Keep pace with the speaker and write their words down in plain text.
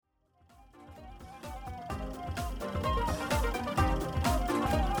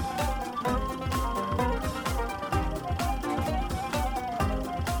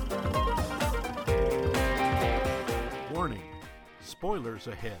Spoilers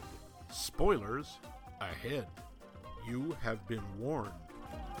ahead. Spoilers ahead. You have been warned.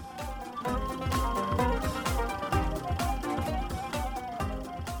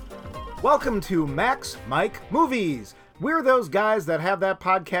 Welcome to Max Mike Movies. We're those guys that have that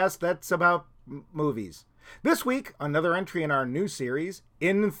podcast that's about movies. This week, another entry in our new series,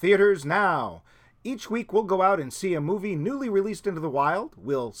 In Theaters Now. Each week, we'll go out and see a movie newly released into the wild,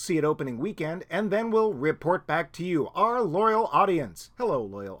 we'll see it opening weekend, and then we'll report back to you, our loyal audience. Hello,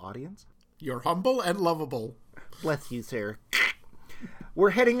 loyal audience. You're humble and lovable. Bless you, sir. We're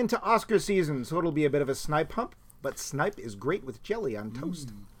heading into Oscar season, so it'll be a bit of a snipe hump, but snipe is great with jelly on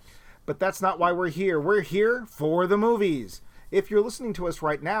toast. But that's not why we're here. We're here for the movies. If you're listening to us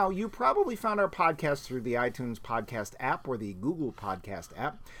right now, you probably found our podcast through the iTunes Podcast app or the Google Podcast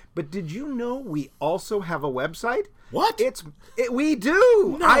app. But did you know we also have a website? What? We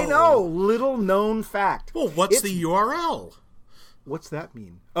do! No. I know! Little known fact. Well, what's the URL? What's that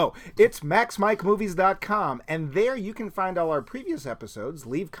mean? Oh, it's maxmikemovies.com, and there you can find all our previous episodes,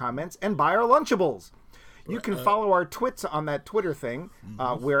 leave comments, and buy our Lunchables. You can follow our twits on that Twitter thing.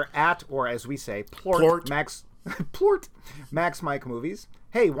 We're at, or as we say, Plort. Max Mike Movies.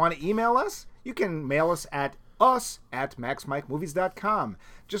 Hey, want to email us? You can mail us at maxmikemovies.com.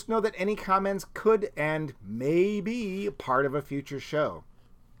 Just know that any comments could and may be part of a future show.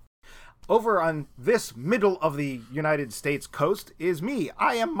 Over on this middle of the United States coast is me.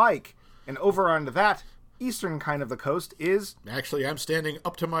 I am Mike. And over on that eastern kind of the coast is... Actually, I'm standing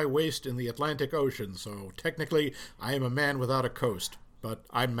up to my waist in the Atlantic Ocean, so technically I am a man without a coast. But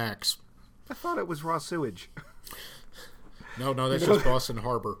I'm Max. I thought it was raw sewage. No, that's just Boston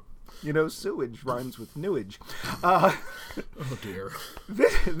Harbor. You know, sewage rhymes with newage. Oh, dear.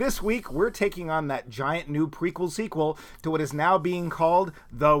 This week, we're taking on that giant new prequel-sequel to what is now being called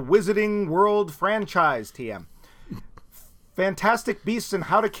the Wizarding World franchise, TM. Fantastic Beasts and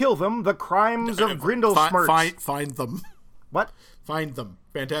How to Kill Them, The Crimes of Grindelschmerz. Find them. What? Find them.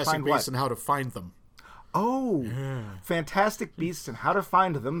 Fantastic Beasts and How to Find Them. Oh, yeah. Fantastic Beasts and How to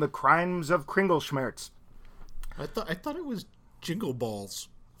Find Them, The Crimes of Kringelschmerz. I thought it was Jingle Balls.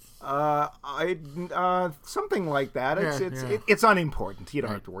 Something like that. Yeah, It's unimportant. You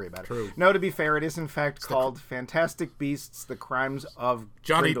don't have to worry about True. it. No, to be fair, it is in fact called Fantastic Beasts: The Crimes of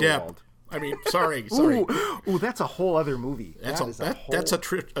Johnny Grindelwald. Depp. I mean, sorry. Ooh, that's a whole other movie. That's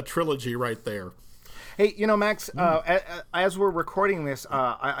a trilogy right there. Hey, you know, Max, as we're recording this,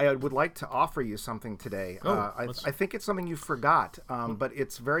 I would like to offer you something today. I think it's something you forgot, but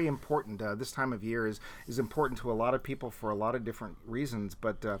it's very important. This time of year is important to a lot of people for a lot of different reasons.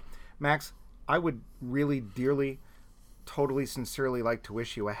 But, Max, I would really, dearly, totally, sincerely like to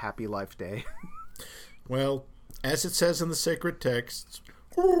wish you a happy life day. Well, as it says in the sacred texts...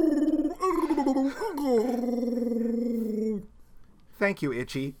 Thank you,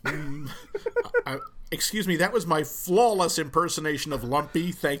 Itchy. Excuse me, that was my flawless impersonation of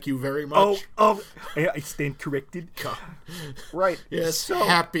Lumpy. Thank you very much. Oh, I stand corrected. Right. Yes, so,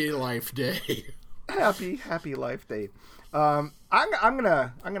 happy life day. Happy life day. I'm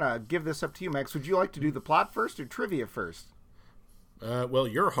gonna give this up to you, Max. Would you like to do the plot first or trivia first? Well,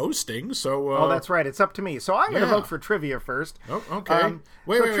 you're hosting, so... Oh, that's right. It's up to me. So I'm going to vote for trivia first. Oh, okay.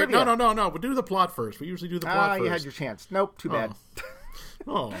 Wait. No. We'll do the plot first. We usually do the plot first. You had your chance. Nope, too bad.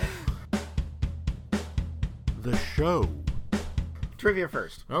 Oh. The show. Trivia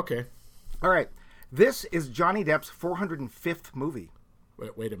first. Okay. All right. This is Johnny Depp's 405th movie.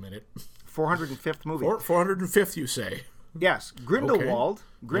 Wait a minute. 405th movie. 405th, you say? Yes, Grindelwald.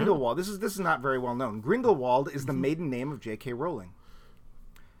 Okay. Grindelwald. Yeah. This is not very well known. Grindelwald is the maiden name of J.K. Rowling.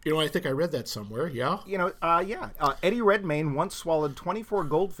 You know, I think I read that somewhere. Yeah. You know, Eddie Redmayne once swallowed 24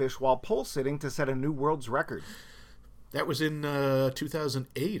 goldfish while pole sitting to set a new world's record. That was in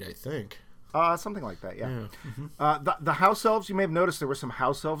 2008, I think. Something like that. Yeah. The house elves. You may have noticed there were some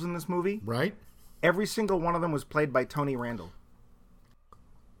house elves in this movie. Right. Every single one of them was played by Tony Randall.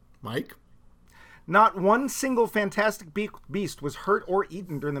 Mike. Not one single Fantastic Beast was hurt or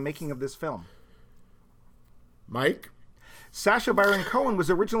eaten during the making of this film. Mike? Sacha Baron Cohen was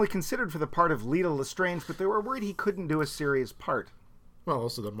originally considered for the part of Lita Lestrange, but they were worried he couldn't do a serious part. Well,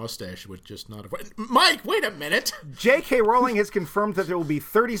 also the mustache would just not have... Mike, wait a minute! J.K. Rowling has confirmed that there will be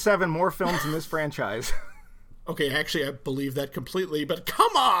 37 more films in this franchise. Okay, actually, I believe that completely, but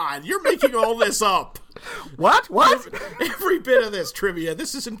come on! You're making all this up! What? Every bit of this trivia.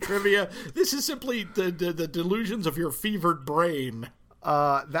 This isn't trivia. This is simply the delusions of your fevered brain.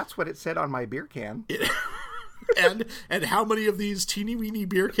 That's what it said on my beer can. And how many of these teeny-weeny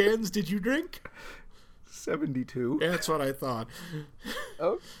beer cans did you drink? 72. Yeah, that's what I thought.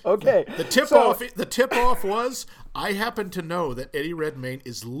 Oh, okay. The tip off was I happen to know that Eddie Redmayne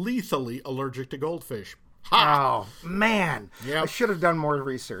is lethally allergic to goldfish. Ha! Oh, man. Yep. I should have done more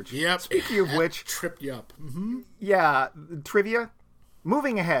research. Yep. Speaking of which, Tripped you up. Mm-hmm. yeah, trivia.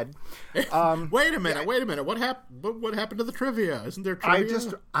 Moving ahead. Wait a minute. What happened to the trivia? Isn't there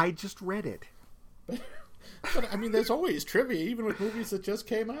trivia? I just read it. But, I mean, there's always trivia, even with movies that just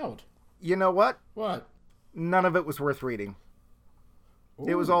came out. You know what? What? None of it was worth reading. Ooh.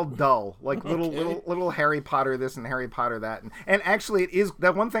 It was all dull, like little Harry Potter this and Harry Potter that, and actually, it is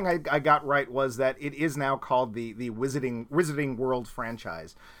that one thing I got right was that it is now called the Wizarding World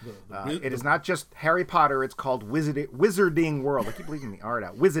franchise. It is not just Harry Potter; it's called Wizarding World. I keep leaving the art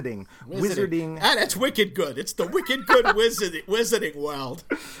out. Wizarding. Ah, that's wicked good. It's the wicked good Wizarding World.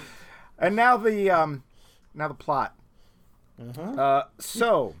 And now the plot.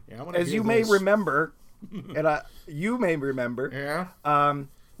 So, as you may remember, and you may remember,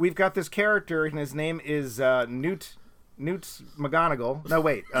 we've got this character, and his name is Newt McGonagall. No,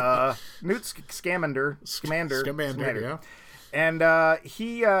 wait, Newt Scamander. Scamander, yeah. And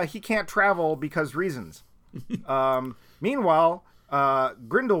he can't travel because reasons. Meanwhile,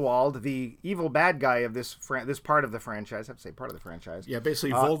 Grindelwald, the evil bad guy of this part of the franchise, I have to say part of the franchise. Yeah,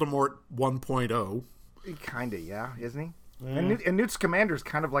 basically Voldemort 1.0. Kinda, yeah, isn't he? Yeah. And Newt Scamander's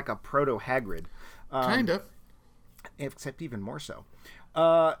kind of like a proto-Hagrid. Kind of. Except even more so.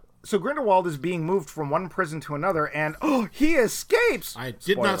 So Grindelwald is being moved from one prison to another, and he escapes! I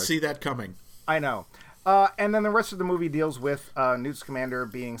did not see that coming. I know. And then the rest of the movie deals with Newt Scamander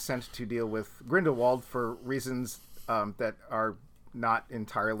being sent to deal with Grindelwald for reasons that are not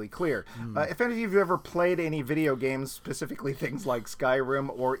entirely clear. If any of you have ever played any video games, specifically things like Skyrim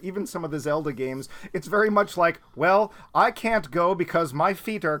or even some of the Zelda games, it's very much like, well, I can't go because my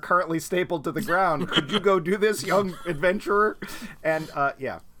feet are currently stapled to the ground. Could you go do this, young adventurer? And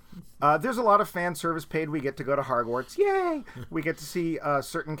yeah. There's a lot of fan service paid. We get to go to Hogwarts. Yay! We get to see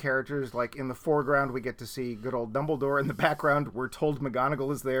certain characters. Like in the foreground, we get to see good old Dumbledore. In the background, we're told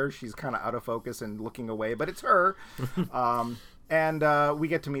McGonagall is there. She's kind of out of focus and looking away, but it's her. And we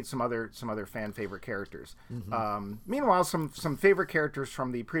get to meet some other fan favorite characters. Mm-hmm. Meanwhile, some favorite characters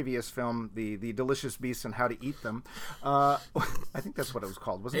from the previous film, the Delicious Beasts and How to Eat Them. I think that's what it was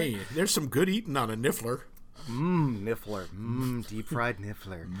called, wasn't it? Hey, there's some good eating on a Niffler. Niffler. Deep fried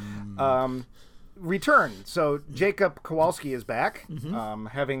Niffler. Return. So Jacob Kowalski is back,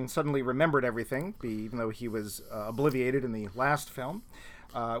 having suddenly remembered everything, even though he was obliviated in the last film.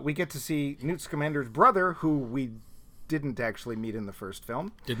 We get to see Newt Scamander's brother, who we didn't actually meet in the first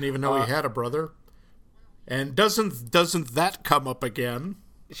film. Didn't even know he had a brother. And doesn't that come up again?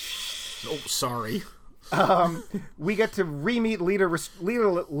 Oh, sorry. We get to re-meet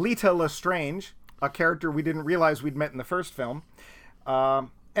Lita Lestrange, a character we didn't realize we'd met in the first film.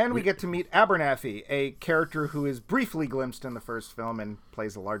 And we get to meet Abernathy, a character who is briefly glimpsed in the first film and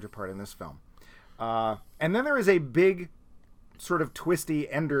plays a larger part in this film. And then there is a big sort of twisty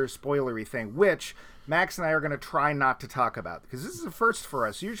ender spoilery thing, which Max and I are going to try not to talk about, because this is a first for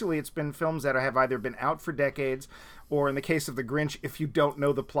us. Usually it's been films that have either been out for decades, or in the case of The Grinch, if you don't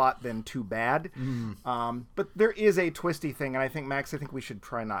know the plot, then too bad. But there is a twisty thing, and I think, Max, we should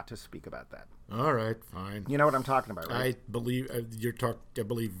try not to speak about that. All right, fine. You know what I'm talking about, right? I believe,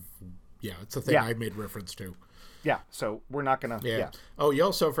 yeah, it's a thing I made reference to. Yeah, so we're not going to, yeah. Oh, you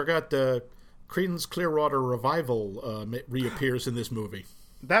also forgot Creedence Clearwater Revival reappears in this movie.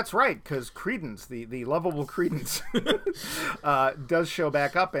 That's right, because Credence, the lovable Credence, does show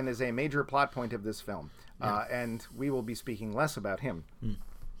back up and is a major plot point of this film. And we will be speaking less about him.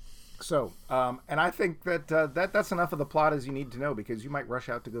 So, and I think that's enough of the plot as you need to know, because you might rush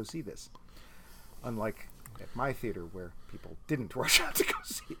out to go see this. Unlike at my theater, where people didn't rush out to go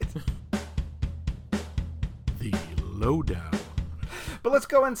see it. The Lowdown. But let's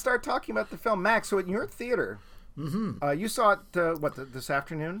go and start talking about the film. Max, so in your theater... you saw it, this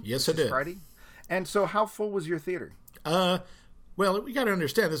afternoon? Yes, I did. Friday? And so how full was your theater? Well, we got to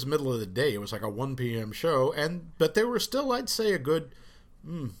understand, this is the middle of the day. It was like a 1 p.m. show, but there were still, I'd say, a good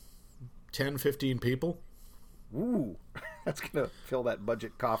 10, 15 people. Ooh, that's going to fill that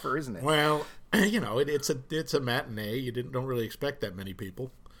budget coffer, isn't it? Well, it's a matinee. You don't really expect that many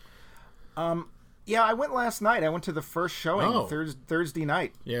people. Yeah, I went last night. I went to the first showing Thursday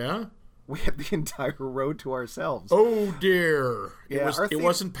night. Yeah? We had the entire row to ourselves. Oh, dear. Yeah, it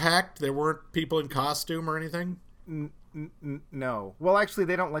wasn't packed? There weren't people in costume or anything? No. Well, actually,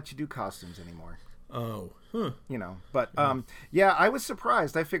 they don't let you do costumes anymore. Oh, huh. But yeah, I was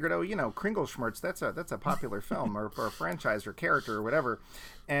surprised. I figured, Kringle Schmertz, that's a popular film or a franchise or character or whatever.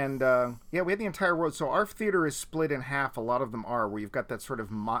 And yeah, we had the entire road. So our theater is split in half. A lot of them are, where you've got that sort of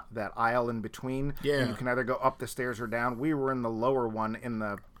that aisle in between. Yeah. And you can either go up the stairs or down. We were in the lower one in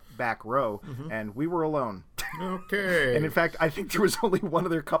the back row, and we were alone. Okay. And in fact, I think there was only one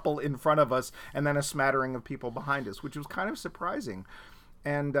other couple in front of us and then a smattering of people behind us, which was kind of surprising.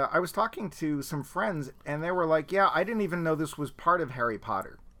 And I was talking to some friends, and they were like, yeah, I didn't even know this was part of Harry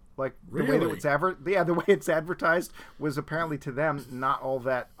Potter. Like, the way that Really? the way it's advertised was apparently to them not all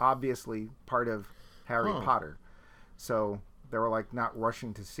that obviously part of Harry Potter. So they were like not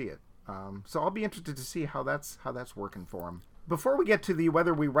rushing to see it. So I'll be interested to see how that's working for them. Before we get to the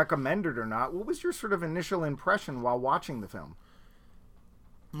whether we recommend it or not, what was your sort of initial impression while watching the film?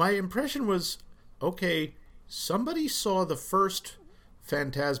 My impression was, okay, somebody saw the first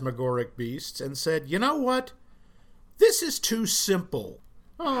phantasmagoric beasts and said, you know what? This is too simple.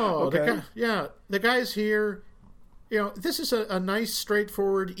 Oh, Okay. the guy's here. This is a nice,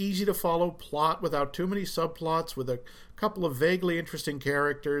 straightforward, easy-to-follow plot without too many subplots, with a couple of vaguely interesting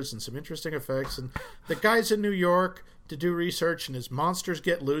characters and some interesting effects. And the guy's in New York to do research, and his monsters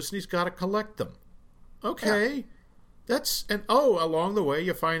get loose, and he's got to collect them. Okay. Along the way,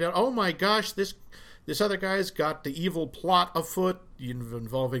 you find out, oh my gosh, this other guy's got the evil plot afoot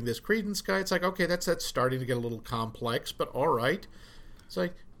involving this Credence guy. It's like, okay, that's starting to get a little complex, but all right. It's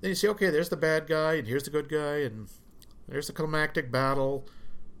like, then you see, okay, there's the bad guy, and here's the good guy, and there's the climactic battle.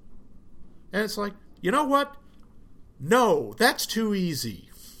 And it's like, you know what? No, that's too easy.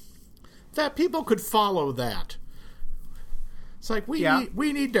 That people could follow that. It's like,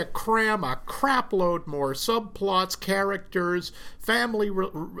 we need to cram a crap load more subplots, characters, family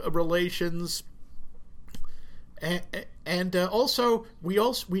relations, and also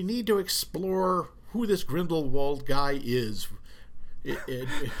we need to explore who this Grindelwald guy is.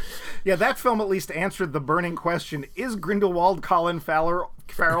 Yeah, that film at least answered the burning question: is Grindelwald Colin Farrell,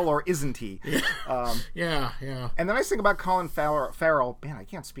 or isn't he? Yeah. And the nice thing about Colin Farrell, man, I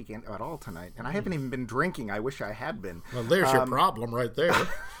can't speak at all tonight, and I haven't even been drinking. I wish I had been. Well, there's your problem right there.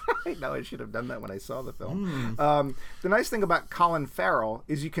 I know I should have done that when I saw the film. The nice thing about Colin Farrell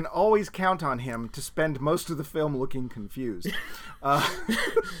is you can always count on him to spend most of the film looking confused.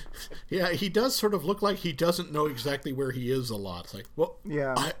 Yeah, he does sort of look like he doesn't know exactly where he is a lot. It's like, well,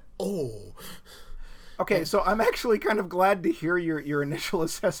 Yeah. oh. Okay, so I'm actually kind of glad to hear your initial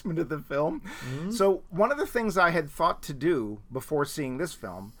assessment of the film. So one of the things I had thought to do before seeing this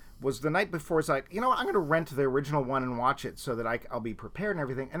film was the night before, it's like, I'm going to rent the original one and watch it so that I'll be prepared and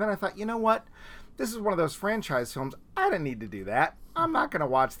everything. And then I thought, you know what? This is one of those franchise films. I don't need to do that. I'm not going to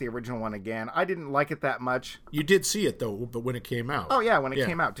watch the original one again. I didn't like it that much. You did see it, though, but when it came out. Oh, yeah, when it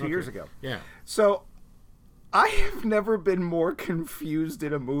came out 2 years ago. Yeah. So I have never been more confused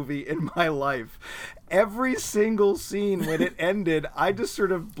in a movie in my life. Every single scene when it ended, I just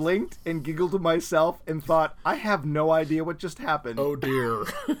sort of blinked and giggled to myself and thought, I have no idea what just happened. Oh, dear.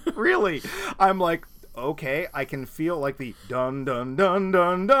 Really? I'm like, okay, I can feel like the dun dun dun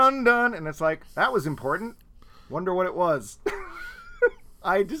dun dun dun, and it's like, that was important. Wonder what it was.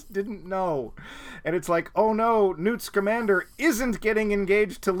 I just didn't know. And it's like, oh no, Newt Scamander isn't getting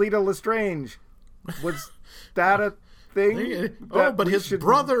engaged to Lita Lestrange. Was that a thing? But his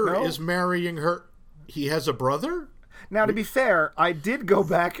brother is marrying her. He has a brother? Now, to be fair, I did go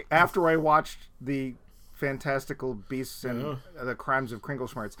back after I watched the Fantastical Beasts and the Crimes of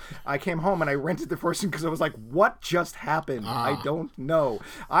Kringlesmarts. I came home and I rented the first one because I was like, what just happened? I don't know.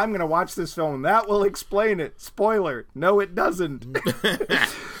 I'm going to watch this film. That will explain it. Spoiler. No, it doesn't.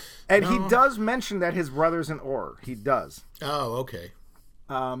 And he does mention that his brother's an Auror. He does. Oh, okay.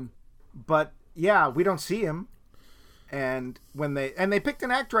 But yeah, we don't see him. And when they picked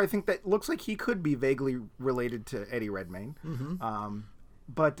an actor, I think that looks like he could be vaguely related to Eddie Redmayne.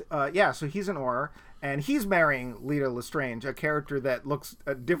 But yeah, so he's an Auror, and he's marrying Lita Lestrange, a character that looks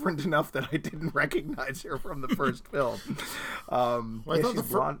different enough that I didn't recognize her from the first film. Well, I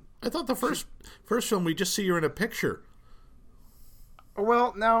thought the first film we just see her in a picture.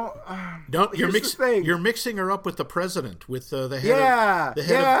 Well, now, you're mixing her up with the president, with the head. Yeah,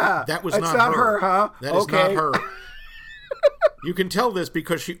 Of, that was it's not her, huh? That is not her. You can tell this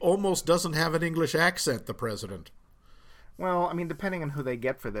because she almost doesn't have an English accent, the president. Well, I mean, depending on who they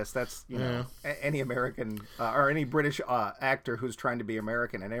get for this, that's, any American or any British actor who's trying to be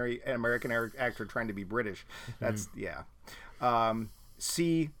American, and any American actor trying to be British. That's,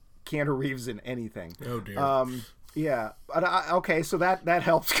 see Keanu Reeves in anything. Oh, dear. Yeah, but okay, so that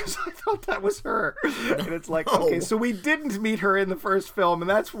helps because I thought that was her, and it's like, okay, so we didn't meet her in the first film, and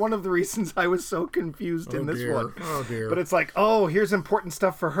that's one of the reasons I was so confused in this one. Oh dear! But it's like, oh, here's important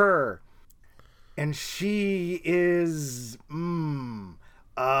stuff for her, and she is, Rooney,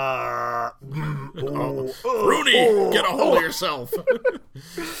 get a hold of yourself.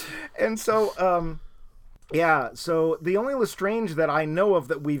 And so, yeah, so the only Lestrange that I know of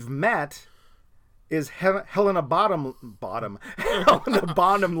that we've met is Helena Bonham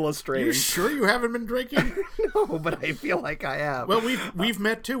Lestrange. You sure you haven't been drinking? No, but I feel like I have. Well, we've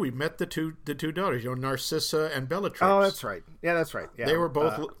met too. We've met the two daughters, Narcissa and Bellatrix. Oh, that's right. Yeah, that's right. Yeah, they were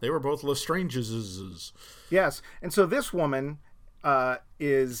both Lestranges. Yes, and so this woman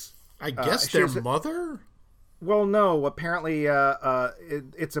is. I guess their mother. Well, no. Apparently,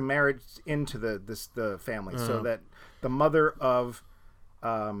 it's a marriage into the family, so that the mother of,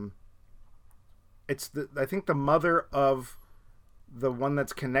 I think the mother of the one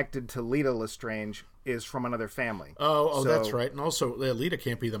that's connected to Lita Lestrange is from another family. Oh, that's right. And also, Lita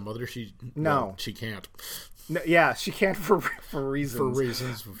can't be the mother. She can't. No, yeah, she can't for reasons. For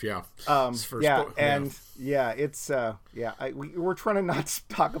reasons, yeah. We're trying to not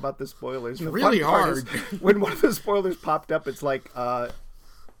talk about the spoilers. It's really hard. When one of the spoilers popped up, it's like, that's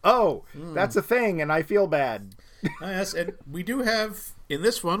a thing, and I feel bad. Yes, and we do have, in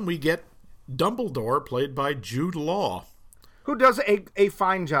this one, we get Dumbledore, played by Jude Law. Who does a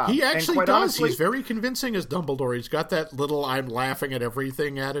fine job. He actually does. Honestly, he's very convincing as Dumbledore. He's got that little I'm laughing at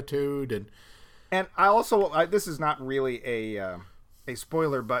everything attitude. And I also, this is not really a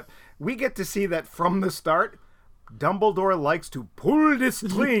spoiler, but we get to see that from the start, Dumbledore likes to pull the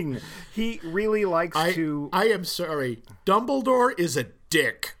string. He really likes to... I am sorry. Dumbledore is a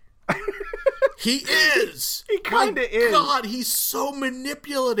dick. He is. He kind of is. God, he's so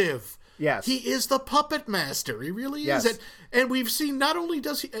manipulative. Yes. He is the puppet master. He really is. And we've seen, not only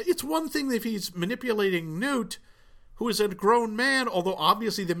does he... It's one thing if he's manipulating Newt, who is a grown man, although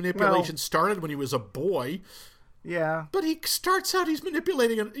obviously the manipulation started when he was a boy. Yeah. But he starts out, he's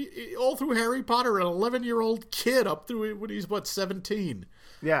manipulating all through Harry Potter, an 11-year-old kid up through when he's, 17?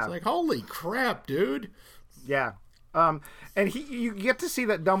 Yeah. It's like, holy crap, dude. Yeah. And you get to see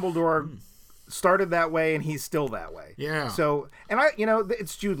that Dumbledore started that way and he's still that way. Yeah. So, and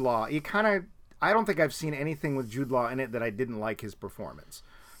it's Jude Law. I don't think I've seen anything with Jude Law in it that I didn't like his performance.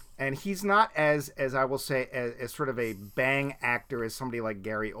 And he's not as I will say as sort of a bang actor as somebody like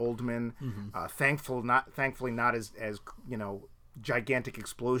Gary Oldman. Thankfully not as gigantic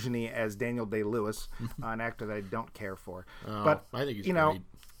explosion-y as Daniel Day-Lewis, an actor that I don't care for. But I think he's great.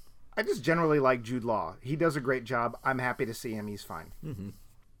 I just generally like Jude Law. He does a great job. I'm happy to see him. He's fine.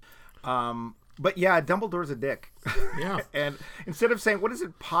 But yeah, Dumbledore's a dick. Yeah. And instead of saying, what is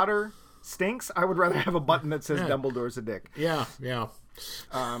it, Potter stinks, I would rather have a button that says Dumbledore's a dick. Yeah, yeah.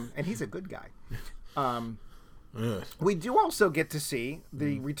 And he's a good guy. We do also get to see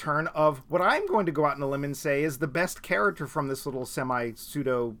the return of what I'm going to go out on a limb and say is the best character from this little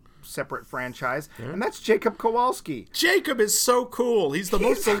semi-pseudo separate franchise, and that's Jacob Kowalski. Jacob is so cool. He's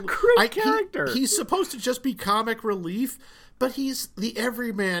a great character. He's supposed to just be comic relief, but he's the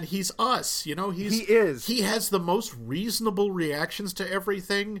everyman. He's us, he is. He has the most reasonable reactions to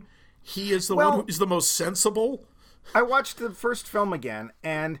everything. He is the one who is the most sensible. I watched the first film again,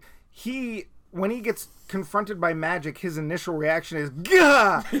 and when he gets confronted by magic, his initial reaction is,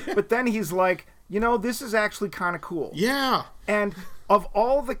 gah! But then he's like, this is actually kind of cool. Yeah. And of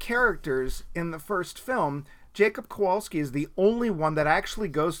all the characters in the first film, Jacob Kowalski is the only one that actually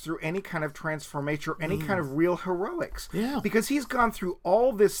goes through any kind of transformation or any kind of real heroics. Yeah. Because he's gone through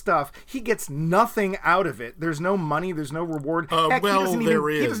all this stuff. He gets nothing out of it. There's no money. There's no reward. Heck, there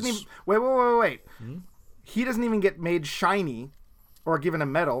is. He doesn't even, wait. He doesn't even get made shiny or given a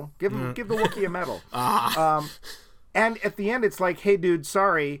medal. Give the Wookiee a medal. And at the end, it's like, hey, dude,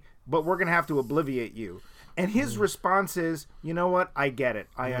 sorry, but we're going to have to obliviate you. And his response is, you know what? I get it.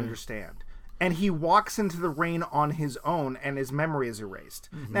 I understand. And he walks into the rain on his own, and his memory is erased.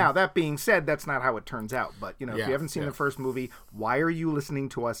 Now, that being said, that's not how it turns out. But, if you haven't seen the first movie, why are you listening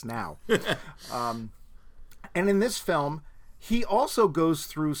to us now? And in this film, he also goes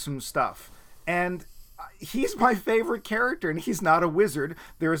through some stuff. And he's my favorite character, and he's not a wizard.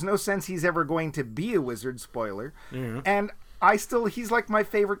 There is no sense he's ever going to be a wizard, spoiler. And he's like my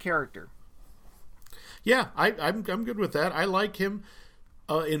favorite character. Yeah, I'm good with that. I like him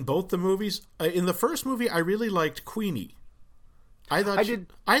in both the movies. In the first movie, I really liked Queenie. I thought she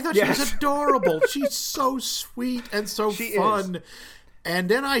was adorable. She's so sweet and so fun. And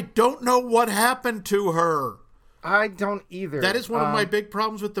then I don't know what happened to her. I don't either. That is one of my big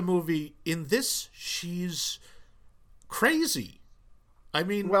problems with the movie. In this, she's crazy. I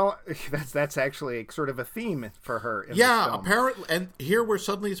mean, Well, that's actually sort of a theme for her in this yeah, film. apparently, and here we're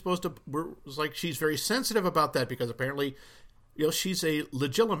suddenly supposed to. It's like she's very sensitive about that because apparently, she's a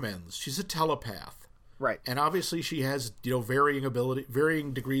legilimens. She's a telepath, Right. and obviously she has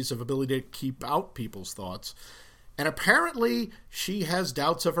varying degrees of ability to keep out people's thoughts, and apparently she has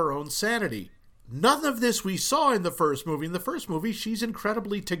doubts of her own sanity. None of this we saw in the first movie. In the first movie, she's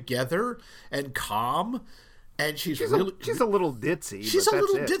incredibly together and calm. And she's She's a little ditzy. She's but a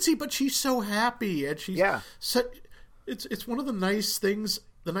little that's it. ditzy, but she's so happy, and she's it's one of the nicest things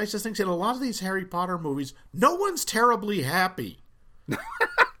in a lot of these Harry Potter movies. No one's terribly happy.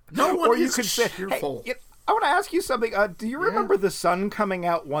 No one Or you is could say, cheerful. hey, I want to ask you something. Do you remember the sun coming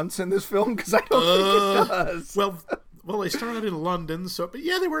out once in this film? Because I don't think it does. Well, they started in London, but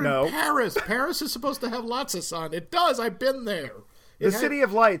yeah, they were in Paris. Paris is supposed to have lots of sun. It does. I've been there. The City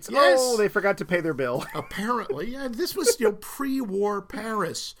of Lights. Yes. Oh, they forgot to pay their bill. Apparently, yeah. This was pre-war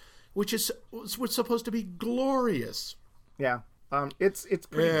Paris, which was supposed to be glorious. Yeah. It's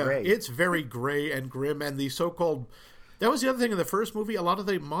pretty gray. It's very gray and grim, and the so-called. That was the other thing in the first movie. A lot of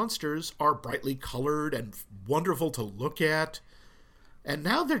the monsters are brightly colored and wonderful to look at, and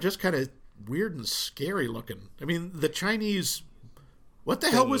now they're just kind of weird and scary looking. I mean, the Chinese. What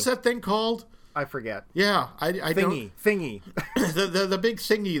the hell was that thing called? I forget. Yeah, I don't. Thingy. the big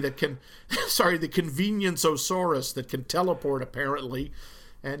thingy that can, the convenience-osaurus that can teleport apparently,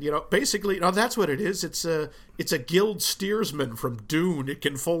 and basically, that's what it is. It's a guild steersman from Dune. It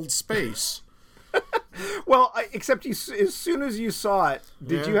can fold space. Well, except as soon as you saw it,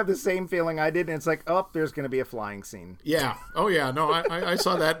 did you have the same feeling I did? And it's like, oh, there's going to be a flying scene. Yeah. Oh, yeah. No, I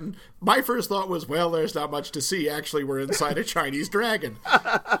saw that. And my first thought was, well, there's not much to see. Actually, we're inside a Chinese dragon.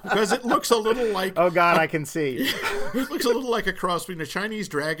 Because it looks a little like... Oh, God, I can see. It looks a little like a cross between a Chinese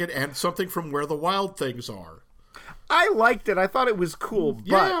dragon and something from Where the Wild Things Are. I liked it. I thought it was cool. But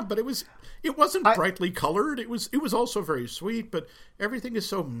yeah, but it wasn't brightly colored. It was also very sweet, but everything is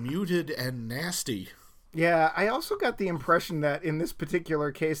so muted and nasty. Yeah, I also got the impression that in this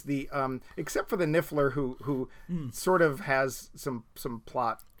particular case, the except for the Niffler, who sort of has some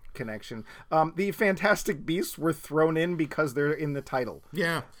plot connection, the Fantastic Beasts were thrown in because they're in the title.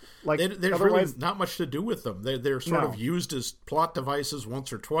 Yeah, like there's really not much to do with them. They're sort of used as plot devices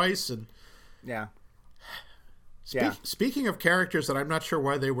once or twice, and yeah. Speaking of characters that I'm not sure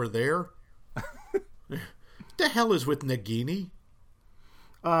why they were there, what the hell is with Nagini?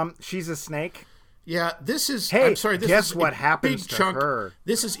 She's a snake. Yeah, this is... Hey, I'm sorry, this guess is what a happens big to chunk, her?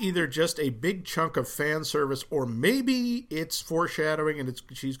 This is either just a big chunk of fan service, or maybe it's foreshadowing and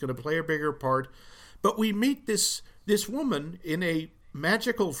she's going to play a bigger part. But we meet this woman in a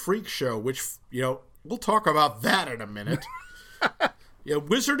magical freak show, which, we'll talk about that in a minute.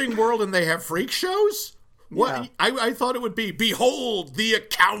 Wizarding World, and they have freak shows? What? Yeah. I thought it would be, behold, the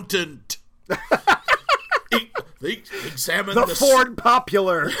accountant. They examine the Ford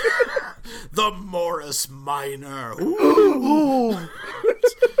Popular. The Morris Minor. Ooh.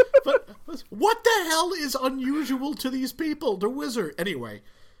 But what the hell is unusual to these people, the wizard? Anyway,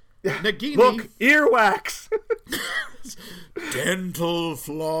 Nagini. Look, earwax. Dental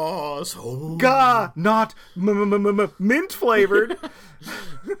floss. Oh. Gah, not mint flavored.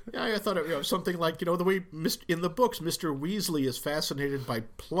 Yeah, I thought it was something like, the way in the books, Mr. Weasley is fascinated by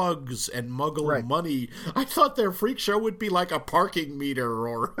plugs and muggle money. I thought their freak show would be like a parking meter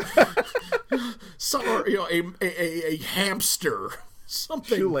or a hamster.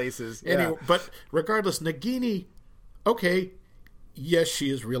 Something. Shoelaces. Yeah. Anyway, but regardless, Nagini, okay, yes,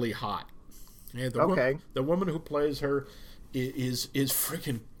 she is really hot. Yeah, the woman who plays her is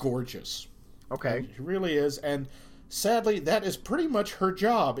freaking gorgeous. Okay. And she really is, and sadly, that is pretty much her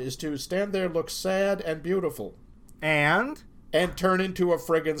job, is to stand there, look sad and beautiful. And turn into a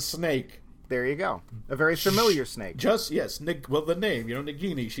friggin' snake. There you go. A very familiar snake. The name,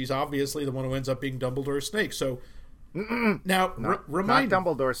 Nagini. She's obviously the one who ends up being Dumbledore's snake. So, now, remind... Not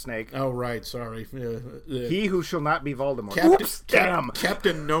Dumbledore's snake. Oh, right, sorry. He who shall not be Voldemort. Oops, damn.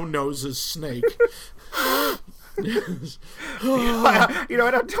 Captain No-Nose's snake. I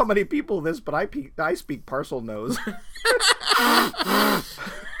don't tell many people this, but I speak parcel nose.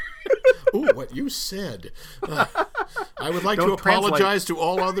 Ooh, what you said. I would like to apologize to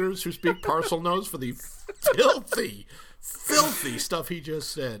all others who speak parcel nose for the filthy stuff he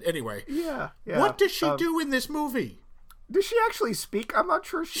just said. Anyway. Yeah. What does she do in this movie? Does she actually speak? I'm not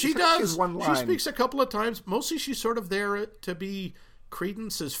sure. She does. One line. She speaks a couple of times. Mostly she's sort of there to be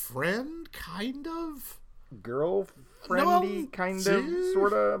Credence's friend, kind of. Girlfriendy, kind of,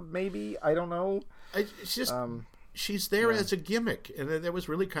 sort of, maybe. I don't know. It's just... she's there as a gimmick, and that was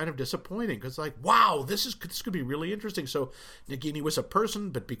really kind of disappointing because, like, wow, this could be really interesting. So Nagini was a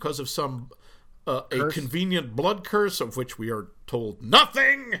person, but because of some a convenient blood curse of which we are told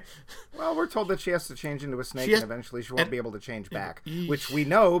nothing. Well, we're told that she has to change into a snake, and eventually she won't be able to change back, which we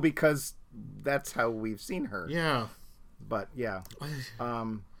know because that's how we've seen her. Yeah, but yeah.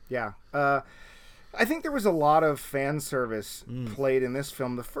 I think there was a lot of fan service played in this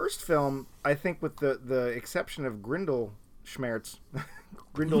film. The first film, I think, with the exception of Grindel Schmerz,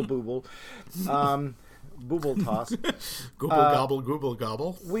 Grindel Booble, Booble Toss, Gooble Gobble, Gooble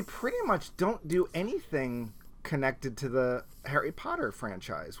Gobble. We pretty much don't do anything connected to the Harry Potter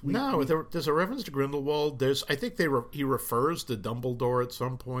franchise. There's a reference to Grindelwald. I think he refers to Dumbledore at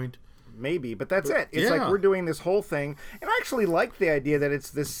some point. Maybe, but that's it. It's like we're doing this whole thing. And I actually like the idea that it's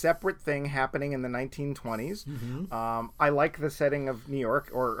this separate thing happening in the 1920s. Mm-hmm. I like the setting of New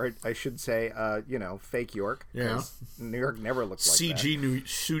York, or I should say, fake York. Yeah. New York never looked like that.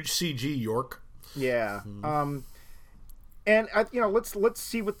 CG York. Yeah. Mm-hmm. And let's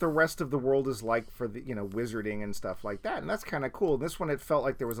see what the rest of the world is like for the wizarding and stuff like that, and that's kind of cool. This one, it felt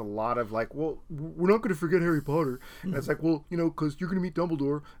like there was a lot of like, well, we're not going to forget Harry Potter, and it's like, well, because you're going to meet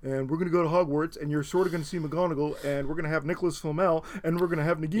Dumbledore, and we're going to go to Hogwarts, and you're sort of going to see McGonagall, and we're going to have Nicholas Flamel, and we're going to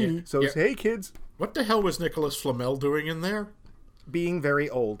have Nagini. Yeah. So hey, kids, what the hell was Nicholas Flamel doing in there? Being very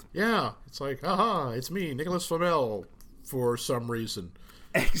old. Yeah, it's like, it's me, Nicholas Flamel, for some reason.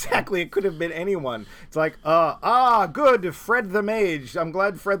 Exactly, it could have been anyone. It's like, good, Fred the Mage. I'm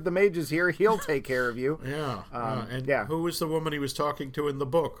glad Fred the Mage is here. He'll take care of you. Yeah. Who was the woman he was talking to in the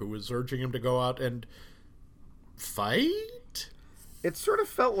book who was urging him to go out and fight? It sort of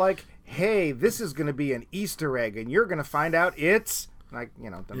felt like, hey, this is going to be an Easter egg, and you're going to find out it's... don't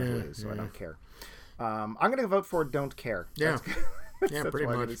know who it is, so I don't care. I'm going to vote for don't care. Yeah. That's pretty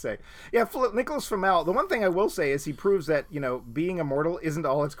much. I'm going to say. Yeah, Nicholas Flamel. The one thing I will say is he proves that being immortal isn't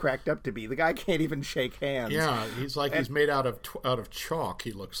all it's cracked up to be. The guy can't even shake hands. Yeah, he's like he's made out of chalk.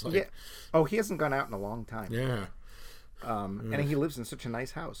 He looks like. Yeah. Oh, he hasn't gone out in a long time. Yeah. And he lives in such a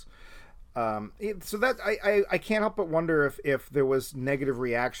nice house. So that I can't help but wonder if there was negative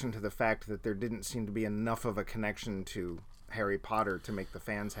reaction to the fact that there didn't seem to be enough of a connection to Harry Potter to make the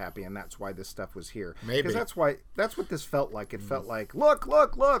fans happy, and that's why this stuff was here. Maybe. Because that's what this felt like. It felt like,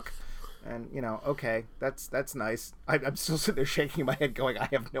 look, and okay, that's nice. I'm still sitting there shaking my head going, I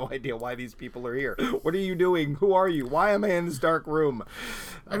have no idea why these people are here. What are you doing? Who are you? Why am I in this dark room?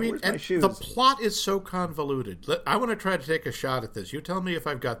 I mean, and the plot is so convoluted. I want to try to take a shot at this. You tell me if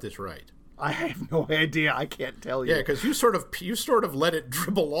I've got this right. I have no idea. I can't tell you. Yeah, because you sort of let it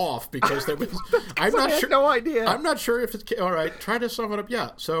dribble off because there was. I'm not sure. No idea. I'm not sure if it's all right. Try to sum it up.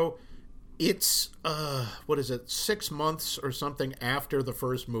 Yeah. So it's 6 months or something after the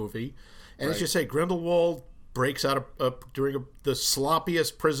first movie, and as you say, Grindelwald breaks out during the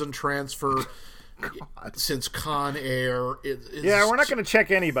sloppiest prison transfer. Since Con Air. We're not going to check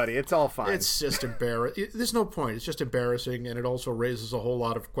anybody. It's all fine. It's just embarrassing. There's no point. It's just embarrassing, and it also raises a whole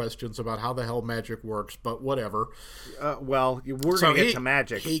lot of questions about how the hell magic works, but whatever. We're going to get to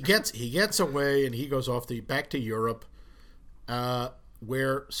magic. He gets away, and he goes back to Europe,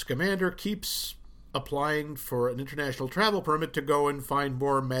 where Scamander keeps applying for an international travel permit to go and find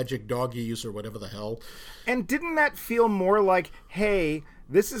more magic doggies or whatever the hell. And didn't that feel more like, hey,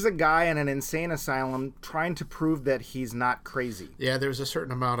 this is a guy in an insane asylum trying to prove that he's not crazy? Yeah, there's a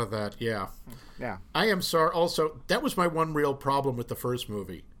certain amount of that, yeah. Yeah. I am sorry. Also, that was my one real problem with the first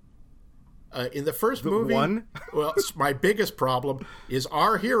movie. In the first movie... One? Well, my biggest problem is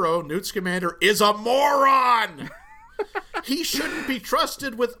our hero, Newt Scamander, is a moron! He shouldn't be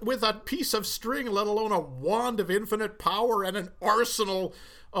trusted with a piece of string, let alone a wand of infinite power and an arsenal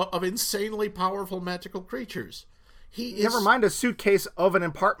of insanely powerful magical creatures. Never mind a suitcase of an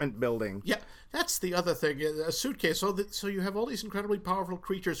apartment building. Yeah, that's the other thing. A suitcase. So you have all these incredibly powerful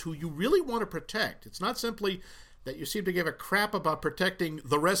creatures who you really want to protect. It's not simply that you seem to give a crap about protecting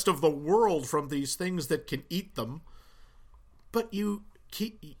the rest of the world from these things that can eat them, but you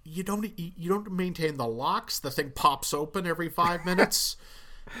don't maintain the locks. The thing pops open every 5 minutes.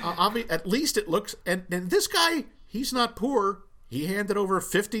 At least it looks. And this guy, he's not poor. He handed over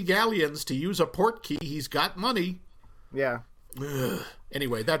 50 galleons to use a port key. He's got money. Yeah. Ugh.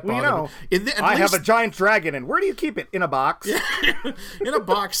 Anyway, that bothered me. I have a giant dragon, and where do you keep it? In a box. In a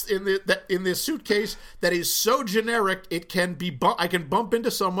box in the suitcase that is so generic it can be. I can bump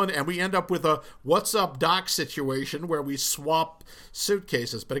into someone, and we end up with a "What's up, Doc" situation where we swap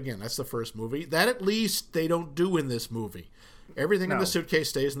suitcases. But again, that's the first movie. That at least they don't do in this movie. Everything in the suitcase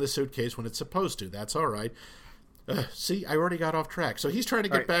stays in the suitcase when it's supposed to. That's all right. See, I already got off track. So he's trying to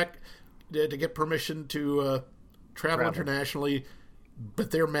get back to get permission to travel internationally,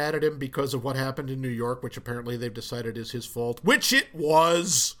 but they're mad at him because of what happened in New York, which apparently they've decided is his fault, which it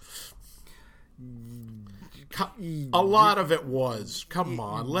was. A lot of it was. Come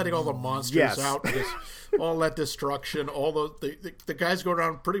on, letting all the monsters out, all that destruction, all the guys going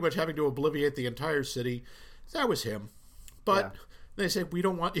around pretty much having to obliviate the entire city. That was him. But they said, we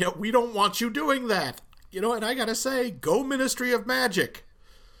don't want you doing that. And I gotta say, go Ministry of Magic.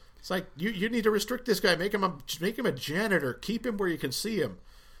 It's like you need to restrict this guy, make him a janitor, keep him where you can see him.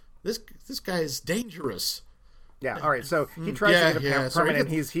 This guy is dangerous. Yeah. All right. So he tries to get a permanent.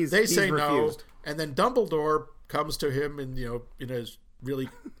 They he's say refused. no, and then Dumbledore comes to him and in his really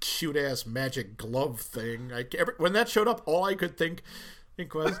cute ass magic glove thing. When that showed up, all I could think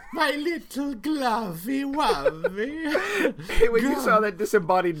was, my little glovey wovey. Hey, when you saw that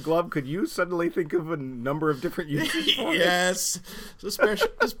disembodied glove, could you suddenly think of a number of different uses for it? Yes,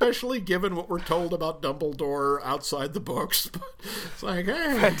 especially given what we're told about Dumbledore outside the books. It's like,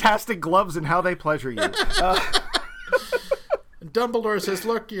 hey. Fantastic gloves and how they pleasure you. Dumbledore says,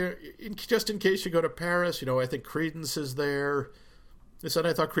 look, just in case you go to Paris, I think Credence is there. They said,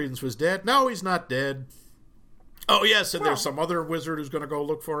 I thought Credence was dead. No, he's not dead. Oh, yes, and there's some other wizard who's going to go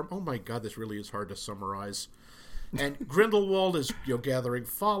look for him. Oh, my God, this really is hard to summarize. And Grindelwald is gathering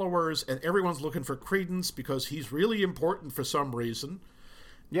followers, and everyone's looking for Credence because he's really important for some reason.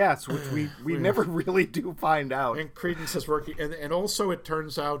 Yes, which we never really do find out. And Credence is working. And also it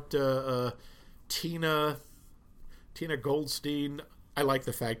turns out Tina Goldstein... I like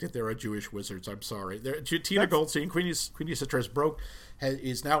the fact that there are Jewish wizards. I'm sorry. Tina Goldstein, Queenie Citrus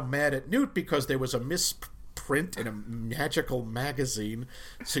is now mad at Newt because there was a misprint in a magical magazine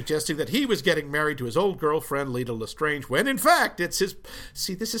suggesting that he was getting married to his old girlfriend, Leta Lestrange, when in fact it's his...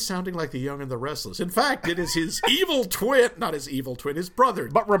 See, this is sounding like The Young and the Restless. In fact, it is his evil twin, not his evil twin, his brother.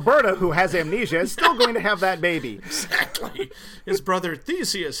 But Roberta, who has amnesia, is still going to have that baby. Exactly. His brother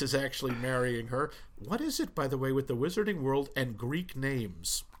Theseus is actually marrying her. What is it, by the way, with the Wizarding World and Greek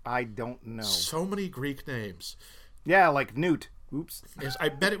names? I don't know. So many Greek names. Yeah, like Newt. Oops. Yes, I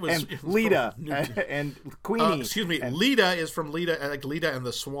bet it was... And Lita and Queenie. Excuse me. Lita is from Lita, like Lita and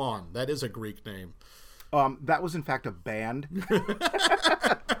the Swan. That is a Greek name. That was, in fact, a band. It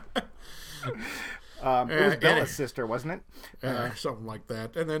was Bella's sister, wasn't it? Something like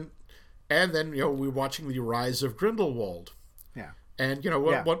that. And then we're watching the rise of Grindelwald. Yeah. And,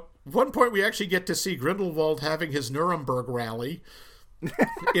 one point we actually get to see Grindelwald having his Nuremberg rally.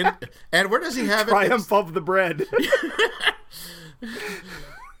 And where does he have Triumph of the bread.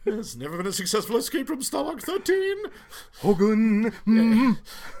 It's never been a successful escape from Stalag 13. Hogan.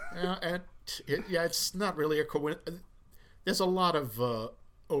 It's not really a coincidence. There's a lot of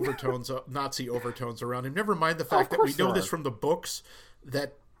overtones, Nazi overtones around him. Never mind the fact that we know this from the books,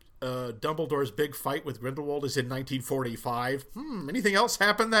 that Dumbledore's big fight with Grindelwald is in 1945. Anything else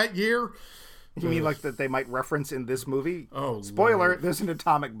happened that year? You mean like that they might reference in this movie? Oh, spoiler, Lord. There's an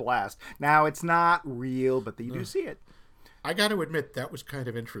atomic blast. Now, it's not real, but you do see it. I got to admit, that was kind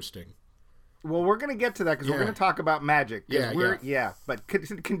of interesting. Well, we're going to get to that because we're going to talk about magic. But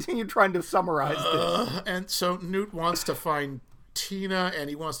continue trying to summarize this. And so Newt wants to find Tina, and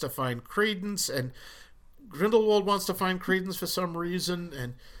he wants to find Credence, and Grindelwald wants to find Credence for some reason,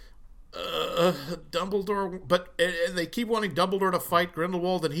 and Dumbledore... And they keep wanting Dumbledore to fight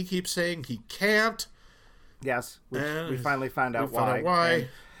Grindelwald, and he keeps saying he can't. Yes, which we finally found out why. Why.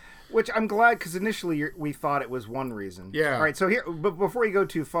 Which I'm glad, because initially we thought it was one reason. Yeah. All right, so here, but before you go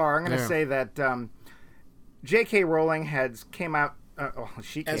too far, I'm going to say that J.K. Rowling came out.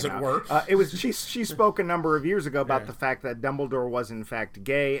 She came as it out. were. She spoke a number of years ago about the fact that Dumbledore was in fact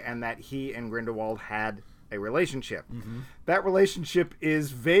gay and that he and Grindelwald had a relationship. Mm-hmm. That relationship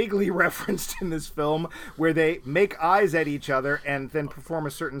is vaguely referenced in this film, where they make eyes at each other and then perform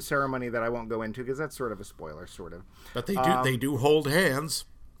a certain ceremony that I won't go into because that's sort of a spoiler, sort of. But they do hold hands.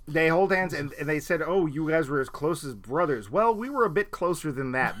 They hold hands, and they said, "Oh, you guys were as close as brothers." Well, we were a bit closer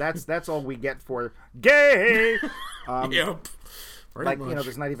than that. That's all we get for gay. Yep. Like much.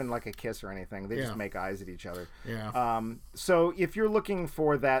 There's not even like a kiss or anything. They just make eyes at each other. Yeah. So if you're looking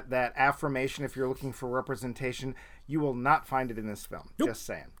for that affirmation, if you're looking for representation, you will not find it in this film. Nope. Just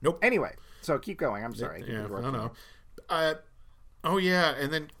saying. Nope. Anyway, so keep going. I'm sorry. Yeah. No.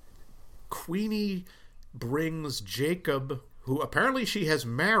 And then Queenie brings Jacob, who apparently she has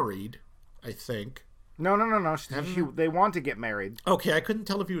married, I think. No. They want to get married. Okay, I couldn't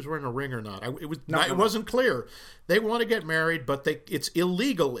tell if he was wearing a ring or not. It wasn't clear. They want to get married, but it's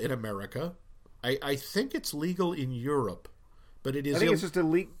illegal in America. I think it's legal in Europe, but it is. I think it's just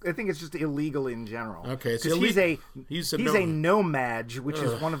illegal. I think it's just illegal in general. Okay, it's because he's a nomad, which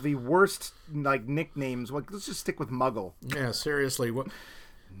is one of the worst like nicknames. Like, let's just stick with Muggle. Yeah, seriously. What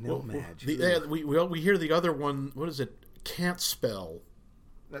Nomad. we hear the other one. What is it? Can't spell.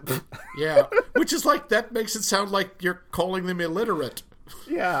 Yeah, which is like, that makes it sound like you're calling them illiterate.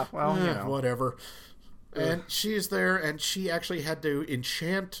 Yeah, well, whatever. And she's there, and she actually had to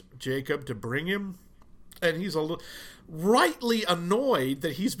enchant Jacob to bring him, and he's rightly annoyed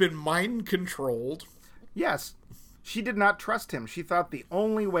that he's been mind controlled. Yes, she did not trust him. She thought the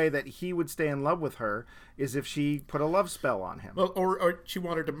only way that he would stay in love with her is if she put a love spell on him. Well, or she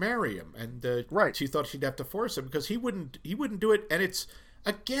wanted to marry him, and right. She thought she'd have to force him because he wouldn't do it, and it's.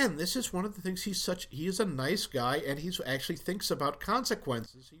 Again, this is one of the things he is a nice guy, and he actually thinks about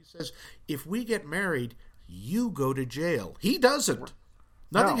consequences. He says, if we get married, you go to jail. He doesn't.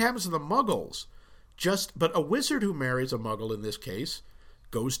 Nothing happens to the Muggles. But a wizard who marries a Muggle, in this case,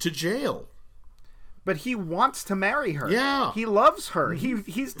 goes to jail. But he wants to marry her. Yeah. He loves her.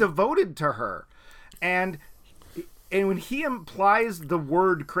 He's devoted to her. And when he implies the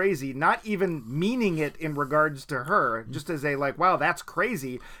word crazy, not even meaning it in regards to her, just as a like, wow, that's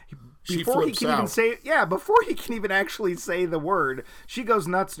crazy. Before he can even say, before he can even actually say the word, she goes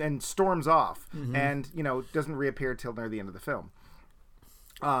nuts and storms off, and doesn't reappear till near the end of the film.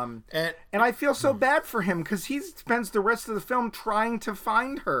 And I feel so bad for him because he spends the rest of the film trying to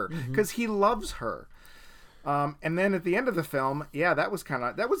find her because he loves her. And then at the end of the film, that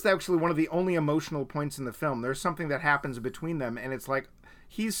was actually one of the only emotional points in the film. There's something that happens between them, and it's like,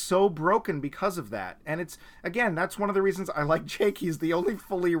 he's so broken because of that. And it's, again, that's one of the reasons I like Jake. He's the only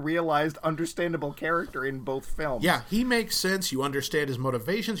fully realized, understandable character in both films. Yeah, he makes sense. You understand his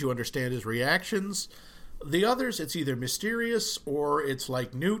motivations. You understand his reactions. The others, it's either mysterious or it's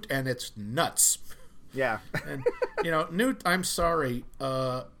like Newt, and it's nuts. Yeah. And, Newt, I'm sorry,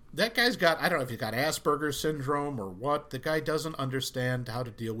 that guy's got, I don't know if he's got Asperger's syndrome or what. The guy doesn't understand how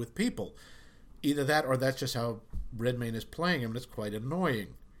to deal with people. Either that or that's just how Redmayne is playing him, and it's quite annoying.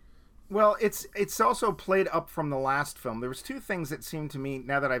 Well, it's also played up from the last film. There was two things that seemed to me,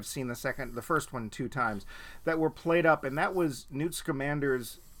 now that I've seen the first one 2 times, that were played up, and that was Newt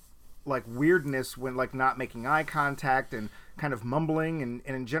Scamander's like weirdness when like not making eye contact and kind of mumbling and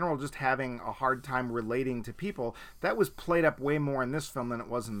in general just having a hard time relating to people. That was played up way more in this film than it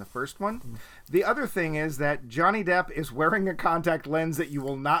was in the first one. The other thing is that Johnny Depp is wearing a contact lens that you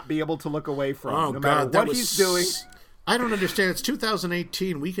will not be able to look away from, no matter what he's doing. I don't understand. It's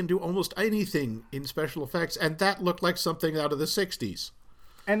 2018. We can do almost anything in special effects, and that looked like something out of the 60s.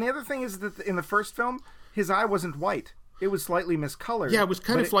 And the other thing is that in the first film, his eye wasn't white. It was slightly miscolored. Yeah, it was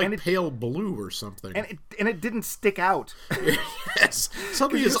kind of like pale blue or something. And it didn't stick out. Yes.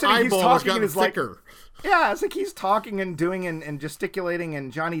 Something his eyeball has gotten thicker. Yeah, it's like he's talking and doing and gesticulating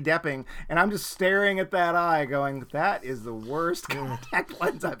and Johnny Depping, and I'm just staring at that eye going, that is the worst contact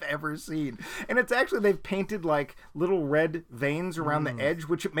lens I've ever seen. And it's actually, they've painted like little red veins around the edge,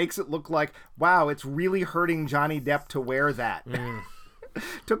 which it makes it look like, wow, it's really hurting Johnny Depp to wear that.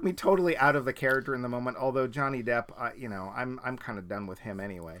 Took me totally out of the character in the moment. Although Johnny Depp, I'm kind of done with him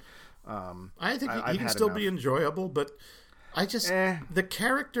anyway. I think he can still be enjoyable, but I just the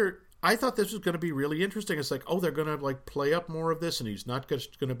character. I thought this was going to be really interesting. It's like, they're going to like play up more of this, and he's not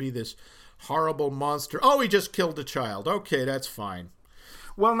just going to be this horrible monster. Oh, he just killed a child. Okay, that's fine.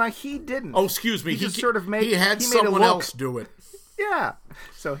 Well, now he didn't. Oh, excuse me. He just sort of made. He had someone else do it. Yeah.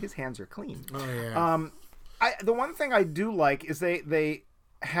 So his hands are clean. Oh yeah. The one thing I do like is they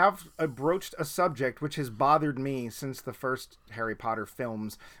have broached a subject which has bothered me since the first Harry Potter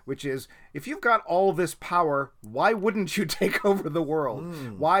films, which is, if you've got all this power, why wouldn't you take over the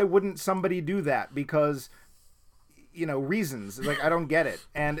world? Why wouldn't somebody do that? Because, reasons. Like, I don't get it.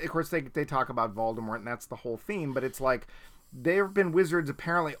 And, of course, they talk about Voldemort, and that's the whole theme, but it's like, there have been wizards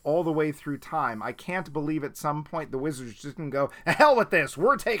apparently all the way through time. I can't believe at some point the wizards just can go, hell with this,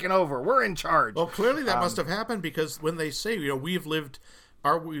 we're taking over, we're in charge. Well, clearly that must have happened, because when they say, we've lived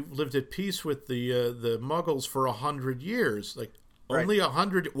at peace with the Muggles for 100 years. Like, only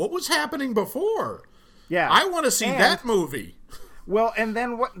 100. What was happening before? Yeah, I want to see that movie. Well, and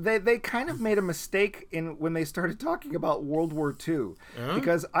then what they kind of made a mistake when they started talking about World War II,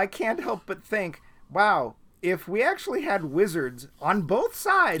 because I can't help but think, wow, if we actually had wizards on both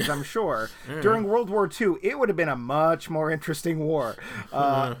sides, I'm sure, during World War II, it would have been a much more interesting war.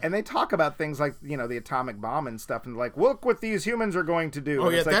 And they talk about things like, the atomic bomb and stuff, and like, look what these humans are going to do. Oh,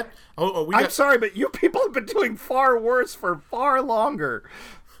 yeah, like, I'm sorry, but you people have been doing far worse for far longer.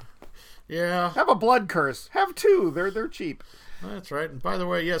 Yeah. Have a blood curse. Have 2. They're cheap. That's right. And by the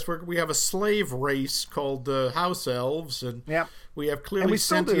way, yes, we have a slave race called house elves, and Yep. we have clearly we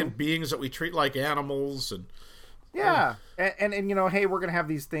still sentient do. beings that we treat like animals. And Yeah, and you know, hey, we're gonna have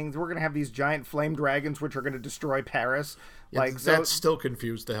these things. We're gonna have these giant flame dragons, which are gonna destroy Paris. Like so, that still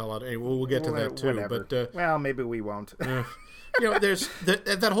confused the hell out of me. We'll get to that too. whatever. But well, maybe we won't. you know, there's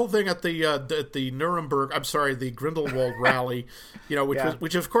that whole thing at the Nuremberg. I'm sorry, the Grindelwald rally. You know,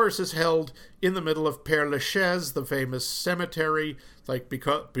 which of course is held in the middle of Père Lachaise, the famous cemetery. Like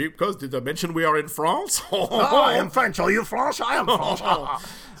because did I mention we are in France? I am French. Are you French? I am French.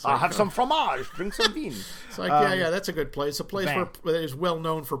 Have some fromage. Drink some vin. It's like, yeah, that's a good place. A place where is well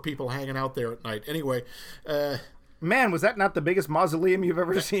known for people hanging out there at night. Anyway, man, was that not the biggest mausoleum you've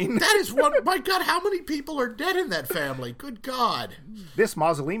ever seen? that is one. My God, how many people are dead in that family? Good God. This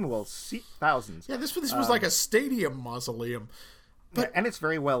mausoleum will seat thousands. Yeah, this was like a stadium mausoleum. And it's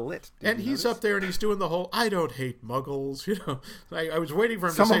very well lit. And he's up there and he's doing the whole "I don't hate Muggles," you know. I was waiting for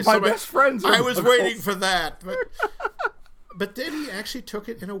him Some to say of my something. best friends are I was Muggles. waiting for that, but then he actually took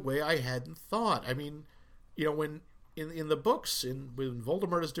it in a way I hadn't thought. I mean, you know, when in the books, when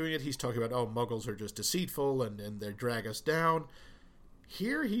Voldemort is doing it, he's talking about Muggles are just deceitful and they drag us down.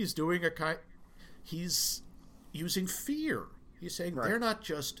 Here he's doing he's using fear. He's saying they're not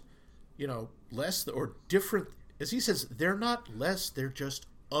just, you know, less or different. As he says, they're not less, they're just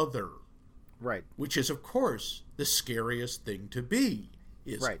other. Right. Which is, of course, the scariest thing to be,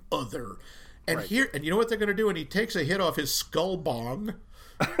 is other. And here, and you know what they're going to do? And he takes a hit off his skull bong.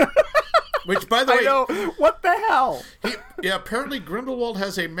 Which, by the way... I know. What the hell? Apparently Grindelwald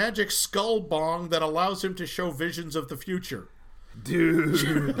has a magic skull bong that allows him to show visions of the future.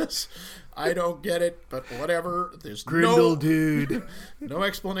 Dude. I don't get it, but whatever. There's dude. No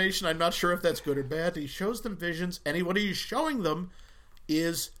explanation. I'm not sure if that's good or bad. He shows them visions, and what he's showing them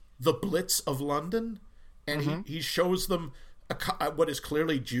is the Blitz of London, and he shows them what is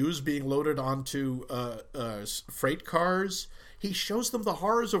clearly Jews being loaded onto freight cars. He shows them the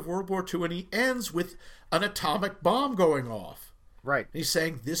horrors of World War II, and he ends with an atomic bomb going off. Right. He's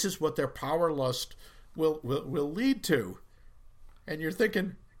saying this is what their power lust will lead to. And you're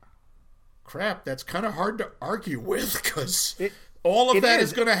thinking, crap, that's kind of hard to argue with, because all of that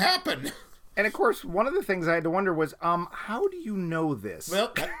is going to happen. And of course, one of the things I had to wonder was, how do you know this?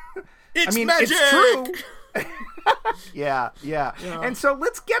 Well, it's it's magic! true. Yeah. And so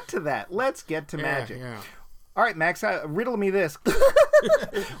let's get to that. Let's get to magic. Yeah. All right, Max, riddle me this.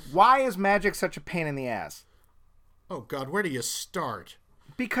 Why is magic such a pain in the ass? Oh, God, where do you start?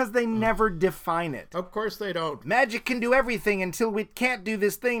 Because they never define it. Of course they don't. Magic can do everything until we can't do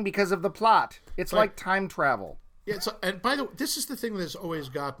this thing because of the plot. It's like time travel. Yeah, and by the way, this is the thing that's always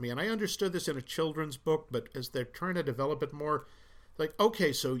got me, and I understood this in a children's book, but as they're trying to develop it more, like,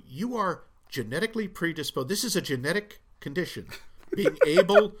 okay, so you are genetically predisposed. This is a genetic condition, being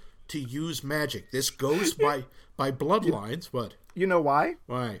able to use magic. This goes by bloodlines. What? You know why?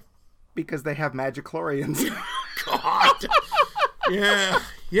 Why? Because they have magichlorians. God. Yeah.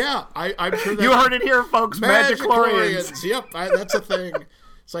 I'm sure that you heard it here, folks. Magichlorians. Yep, that's a thing.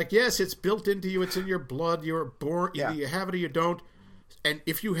 It's like, yes, it's built into you. It's in your blood. You're born. Either you have it or you don't. And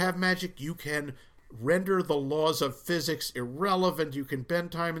if you have magic, you can render the laws of physics irrelevant. You can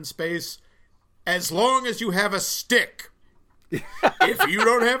bend time and space as long as you have a stick. If you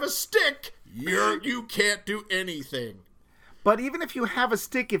don't have a stick, you can't do anything. But even if you have a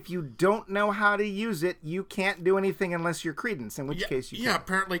stick, if you don't know how to use it, you can't do anything unless you're Credence, in which case you can. Yeah,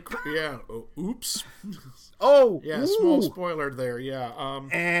 apparently, yeah. Oh, oops. Oh! Yeah, small spoiler there, yeah.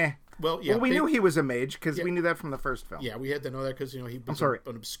 Well, yeah. Well, we knew he was a mage, because we knew that from the first film. Yeah, we had to know that, because, you know, he was an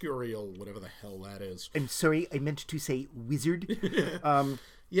obscurial, whatever the hell that is. I'm sorry, I meant to say wizard.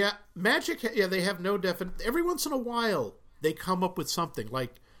 Yeah, magic, they have no every once in a while, they come up with something,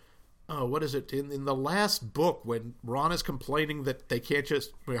 like, what is it? In the last book, when Ron is complaining that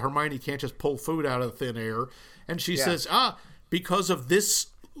Hermione can't just pull food out of thin air, and she says, because of this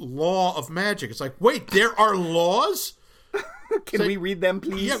law of magic. It's like, wait, there are laws? Can we read them,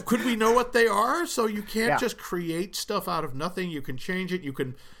 please? Yeah, could we know what they are? So you can't just create stuff out of nothing. You can change it.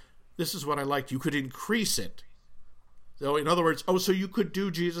 This is what I liked. You could increase it. So in other words, so you could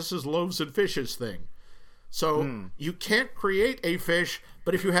do Jesus's loaves and fishes thing. So you can't create a fish,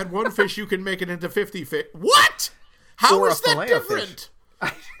 but if you had one fish, you can make it into 50 fish. What? How is that different?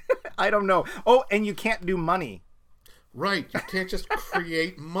 I don't know. Oh, and you can't do money. Right. You can't just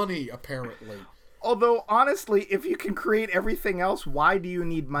create money, apparently. Although, honestly, if you can create everything else, why do you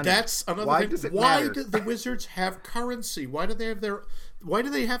need money? That's another thing. Does it why matter? do the wizards have currency? Why do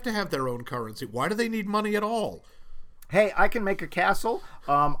they have to have their own currency? Why do they need money at all? hey, I can make a castle.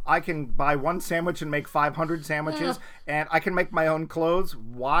 I can buy one sandwich and make 500 sandwiches, and I can make my own clothes.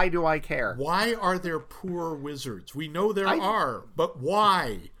 Why do I care? Why are there poor wizards? We know there are, but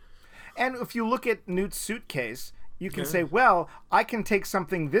why? And if you look at Newt's suitcase, you can say, well, I can take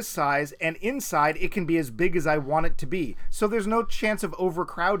something this size, and inside it can be as big as I want it to be. So there's no chance of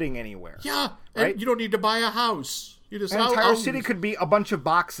overcrowding anywhere. Yeah, and right? you don't need to buy a house. You just An entire city could be a bunch of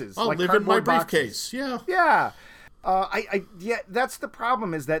boxes. I'll like live in my cardboard briefcase. boxes. Yeah. Yeah. That's the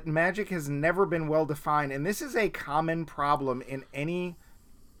problem, is that magic has never been well defined, and this is a common problem in any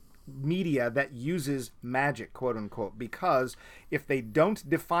media that uses magic, quote unquote, because if they don't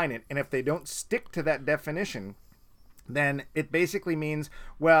define it and if they don't stick to that definition, then it basically means,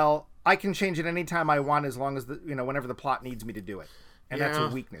 well, I can change it anytime I want as long as whenever the plot needs me to do it. And that's a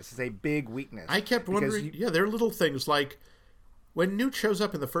weakness. It's a big weakness. I kept wondering, there are little things like when Newt shows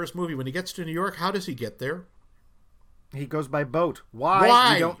up in the first movie, when he gets to New York, how does he get there? He goes by boat.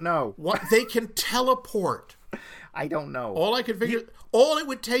 Why? We don't know. What? They can teleport. I don't know. All I can figure, all it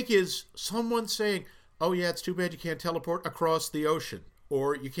would take is someone saying, oh yeah, it's too bad you can't teleport across the ocean.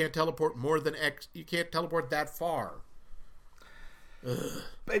 Or you can't teleport more than X, you can't teleport that far.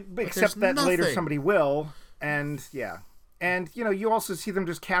 Except that later somebody will, and yeah. And, you also see them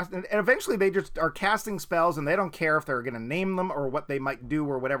just cast... And eventually they just are casting spells, and they don't care if they're going to name them or what they might do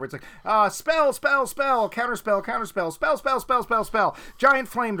or whatever. It's like, spell, counterspell, spell, giant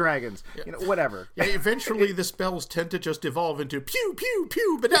flame dragons, whatever. Yeah, eventually the spells tend to just evolve into pew, pew,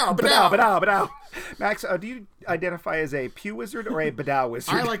 pew, badow, badow. badow. Badow. Max, do you identify as a pew wizard or a badow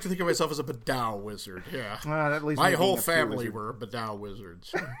wizard? I like to think of myself as a badow wizard, yeah. That leaves my whole family were badow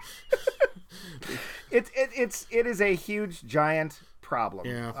wizards. It is a huge, giant problem.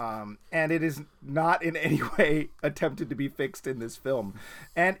 Yeah. And it is not in any way attempted to be fixed in this film.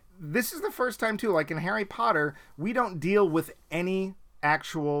 And this is the first time, too, like in Harry Potter, we don't deal with any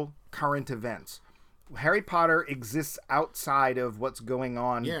actual current events. Harry Potter exists outside of what's going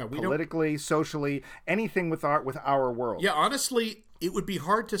on politically, socially, anything with our world. Yeah, honestly, it would be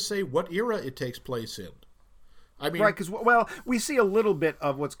hard to say what era it takes place in. I mean, right, because, we see a little bit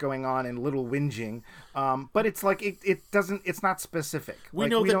of what's going on in Little Whinging, but it's like it's not specific. We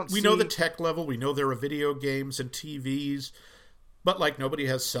know the tech level, we know there are video games and TVs, but nobody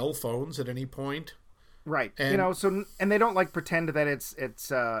has cell phones at any point. Right. And, and they don't pretend that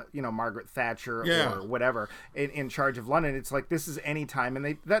it's Margaret Thatcher or whatever in charge of London. It's like, this is any time,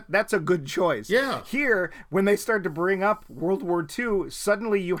 and that's a good choice. Yeah. Here, when they start to bring up World War II,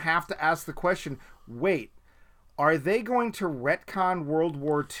 suddenly you have to ask the question, wait, are they going to retcon World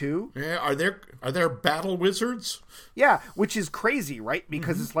War II? Yeah, are there battle wizards? Yeah, which is crazy, right?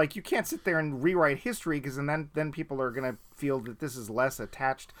 Because it's like, you can't sit there and rewrite history, because then people are going to feel that this is less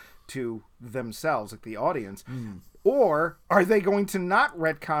attached to themselves, like the audience. Or are they going to not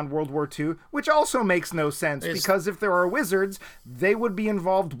retcon World War II, which also makes no sense, because if there are wizards, they would be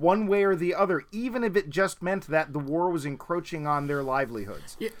involved one way or the other, even if it just meant that the war was encroaching on their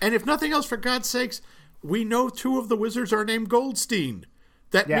livelihoods. Yeah, and if nothing else, for God's sakes, we know 2 of the wizards are named Goldstein.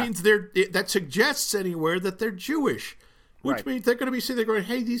 That means that suggests anywhere that they're Jewish, which means they're going to be sitting there going,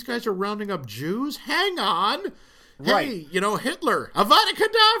 hey, these guys are rounding up Jews? Hang on. Hey, Hitler, Avada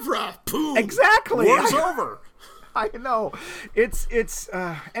Kedavra. Boom. Exactly. War's over. I know. It's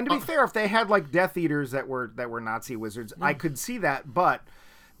and to be fair, if they had Death Eaters that were Nazi wizards, I could see that, but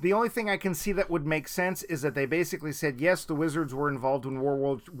the only thing I can see that would make sense is that they basically said, yes, the wizards were involved in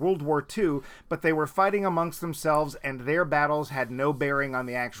World War II, but they were fighting amongst themselves, and their battles had no bearing on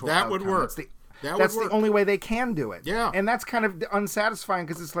the actual outcome. Would work. That's the only way they can do it. Yeah. And that's kind of unsatisfying,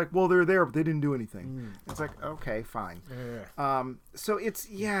 because it's like, well, they're there, but they didn't do anything. It's like, okay, fine. Yeah. So it's,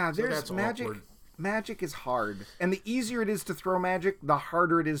 there's magic. Awkward. Magic is hard. And the easier it is to throw magic, the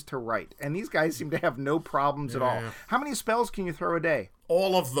harder it is to write. And these guys seem to have no problems at all. How many spells can you throw a day?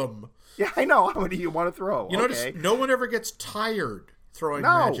 All of them. Yeah, I know. How many do you want to throw? Notice no one ever gets tired throwing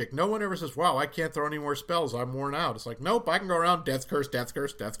magic. No one ever says, wow, I can't throw any more spells. I'm worn out. It's like, nope, I can go around death curse, death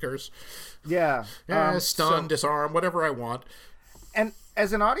curse, death curse. Yeah. Stun, disarm, whatever I want. And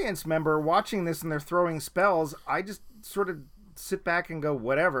as an audience member watching this and they're throwing spells, I just sort of sit back and go,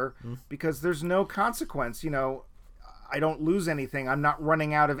 whatever, because there's no consequence. I don't lose anything. I'm not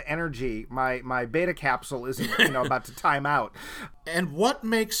running out of energy. My beta capsule isn't about to time out. And what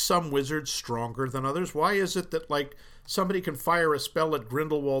makes some wizards stronger than others? Why is it that somebody can fire a spell at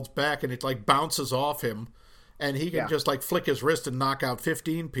Grindelwald's back and it bounces off him, and he can just flick his wrist and knock out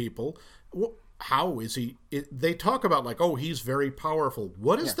 15 people? How is he? They talk about he's very powerful.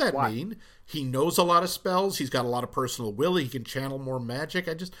 What does that mean? He knows a lot of spells. He's got a lot of personal will. He can channel more magic.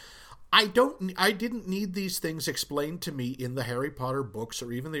 I didn't need these things explained to me in the Harry Potter books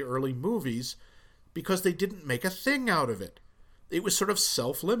or even the early movies because they didn't make a thing out of it. It was sort of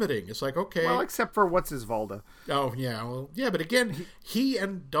self-limiting. It's like, okay. Well, except for what's his Volda. Oh, yeah. Well, yeah, but again, he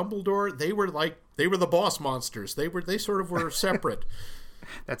and Dumbledore, they were the boss monsters. They sort of were separate.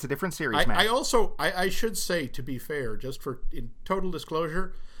 That's a different series, man. I should say, to be fair, just for in total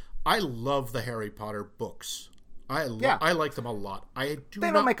disclosure, I love the Harry Potter books. I like them a lot. They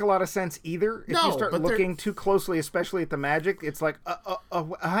don't make a lot of sense either. If you start looking too closely, especially at the magic, it's like,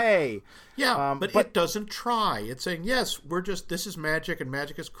 hey. Yeah, but it doesn't try. It's saying, yes, this is magic, and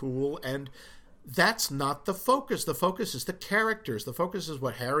magic is cool, and that's not the focus. The focus is the characters. The focus is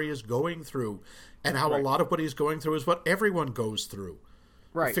what Harry is going through, and how a lot of what he's going through is what everyone goes through.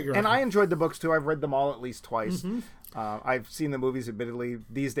 Right, and I enjoyed the books too. I've read them all at least twice. Mm-hmm. I've seen the movies, admittedly,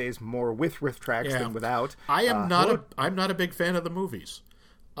 these days more with tracks than without. I'm not a big fan of the movies.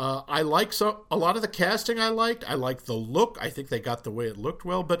 I like a lot of the casting. I like the look. I think they got the way it looked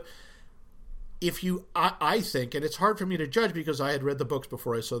well. But I think, and it's hard for me to judge because I had read the books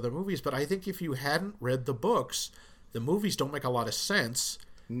before I saw the movies. But I think if you hadn't read the books, the movies don't make a lot of sense.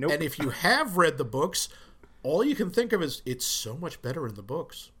 Nope. And if you have read the books, all you can think of is it's so much better in the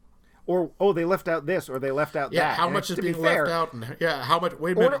books. Or, they left out this, or they left out that. Yeah, how much is being left out? And how much?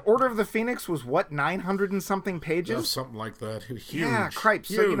 Wait a minute. Order of the Phoenix was what, 900 and something pages? Oh, something like that. Huge. Yeah, cripes.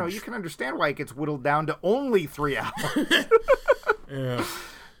 Huge. So you can understand why it gets whittled down to only 3 hours. Yeah.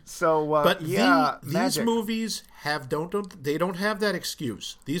 So, but these magic. Movies don't have that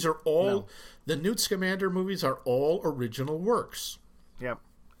excuse. These are all the Newt Scamander movies are all original works. Yep.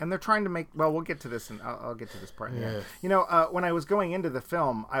 And they're trying to make... Well, we'll get to this, and I'll get to this part. Yeah. When I was going into the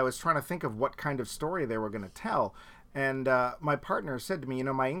film, I was trying to think of what kind of story they were going to tell. And my partner said to me,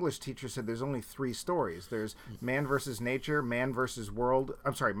 my English teacher said there's only 3 stories. There's man versus nature, man versus world...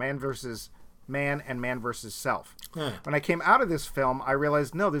 I'm sorry, man versus man, and man versus self. Huh. When I came out of this film, I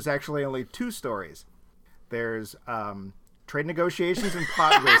realized, no, there's actually only 2 stories. There's trade negotiations and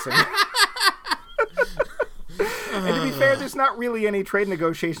pod racing. And to be fair, there's not really any trade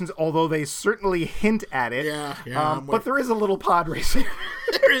negotiations, although they certainly hint at it. Yeah. But there is a little pod racing.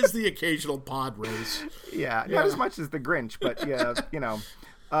 There is the occasional pod race. Yeah, not as much as the Grinch, but yeah,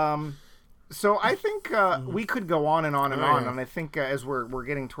 So I think we could go on and on and on, and I think as we're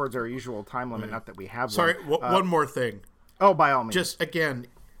getting towards our usual time limit, not that we have one more thing. Oh, by all means. Just, again,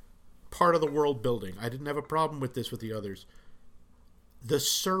 part of the world building. I didn't have a problem with this with the others. The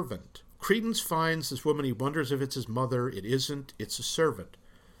servant. Credence finds this woman. He wonders if it's his mother. It isn't. It's a servant.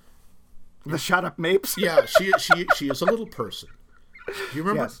 The shut up Mapes? Yeah, she is a little person. Do you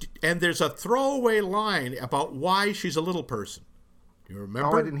remember? Yes. And there's a throwaway line about why she's a little person. Do you remember?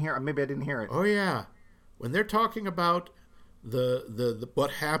 Oh, I didn't hear. Maybe I didn't hear it. Oh yeah, when they're talking about the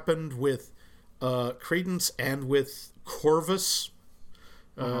what happened with Credence and with Corvus,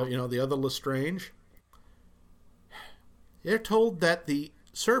 the other Lestrange. They're told that the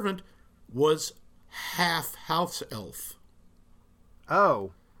servant was half house elf.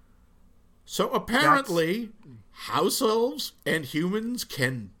 Oh. So apparently, house elves and humans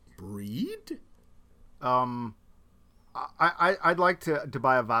can breed? I'd like to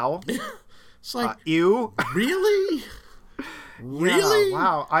buy a vowel. It's like, ew. Really? Really? Yeah,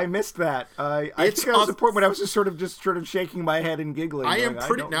 wow, I missed that. I think I was the point when I was just sort of shaking my head and giggling.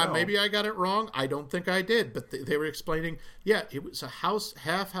 Maybe I got it wrong. I don't think I did, but they were explaining. Yeah, it was a house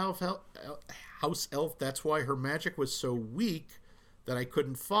elf. That's why her magic was so weak that I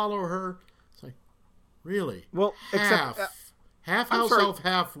couldn't follow her. It's like, really? Well, half house elf,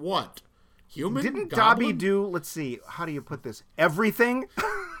 half what? Human? Didn't goblin? Dobby do? Let's see. How do you put this? Everything.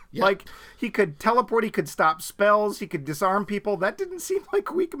 Yeah. Like, he could teleport, he could stop spells, he could disarm people. That didn't seem like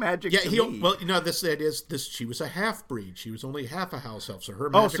weak magic to me. Well, she was a half-breed. She was only half a house elf, so her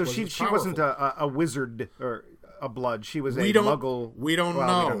magic wasn't she wasn't a wizard or a blood. She was a muggle. We don't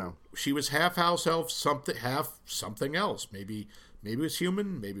know. She was half house elf, half something else. Maybe it was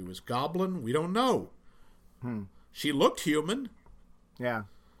human, maybe it was goblin. We don't know. She looked human. Yeah.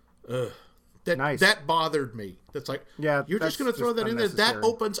 That bothered me. That's like, you're just going to throw that in there. That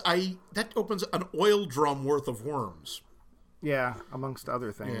opens an oil drum worth of worms. Yeah, amongst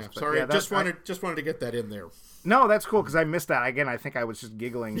other things. Yeah, sorry, just wanted to get that in there. No, that's cool because I missed that. Again, I think I was just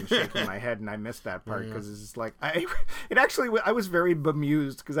giggling and shaking my head, and I missed that part because it's just like I was very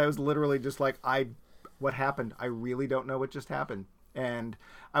bemused because I was literally just like, what happened? I really don't know what just happened. And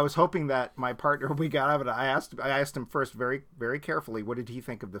I was hoping that my partner, when we got out of it, I asked him first very, very carefully, what did he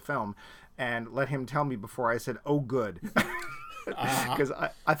think of the film? And let him tell me before I said, oh, good. Because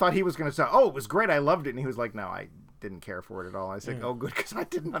I thought he was going to say, oh, it was great, I loved it. And he was like, no, didn't care for it at all. I was like, oh, good, because I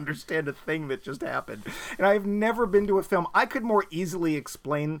didn't understand a thing that just happened. And I've never been to a film. I could more easily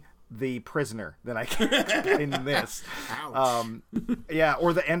explain The Prisoner than I can explain this. Ouch. Yeah,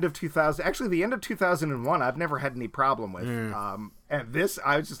 or the end of 2000. Actually, the end of 2001, I've never had any problem with. And this,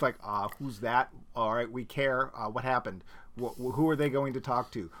 I was just like, who's that? All right, we care. What happened? Who are they going to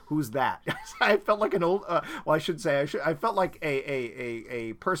talk to? Who's that? I felt like an old. Well, I should say I felt like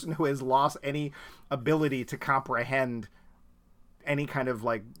a person who has lost any ability to comprehend any kind of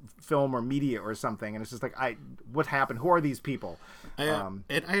like film or media or something, and it's just like, what happened? Who are these people? And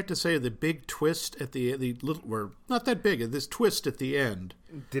I have to say, the big twist at the little, were not that big. This twist at the end.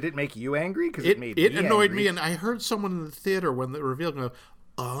 Did it make you angry? Because it made me annoyed angry. me, and I heard someone in the theater when they revealed, go,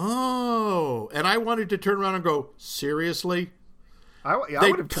 "Oh!" And I wanted to turn around and go, "Seriously?" I would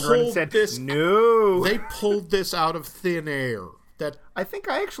have turned around and said, this, "No." They pulled this out of thin air. That I think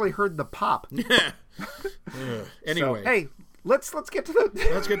I actually heard the pop. yeah. Anyway, So, hey, let's get to the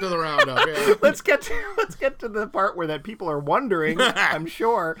let's get to the roundup. Yeah. let's get to the part where that people are wondering, I'm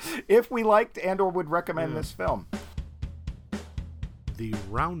sure, if we liked and or would recommend this film. The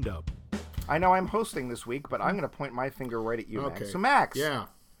Roundup. I know I'm hosting this week, but I'm going to point my finger right at you, Okay. Max. So, Max, Yeah.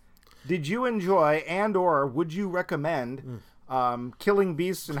 did you enjoy and or would you recommend killing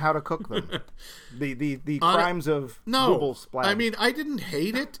beasts and how to cook them? the crimes of booble splash. I mean, I didn't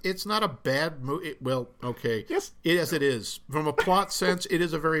hate it. It's not a bad movie. Well, okay. Yes. Yes, it is. From a plot sense, it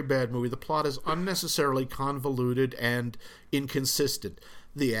is a very bad movie. The plot is unnecessarily convoluted and inconsistent.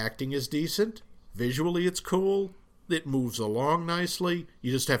 The acting is decent. Visually, it's cool. It moves along nicely.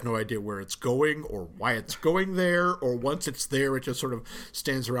 You just have no idea where it's going or why it's going there. Or once it's there, it just sort of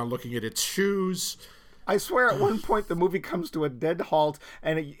stands around looking at its shoes. I swear at one point the movie comes to a dead halt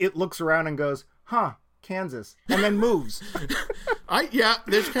and it looks around and goes, Kansas, and then moves.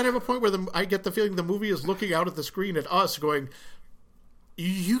 There's kind of a point where I get the feeling the movie is looking out at the screen at us going,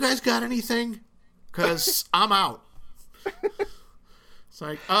 you guys got anything? Because I'm out. It's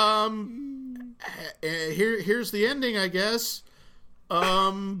like, here's the ending, I guess.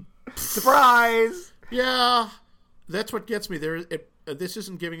 Surprise! Yeah, that's what gets me. This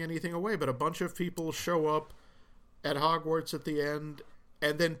isn't giving anything away, but a bunch of people show up at Hogwarts at the end,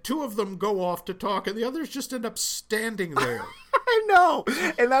 and then two of them go off to talk, and the others just end up standing there. I know,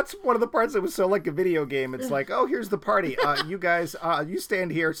 and that's one of the parts that was so like a video game. It's like, oh, here's the party. You guys, you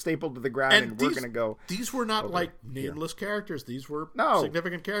stand here, stapled to the ground, and we're gonna go. These were not like nameless characters. These were No.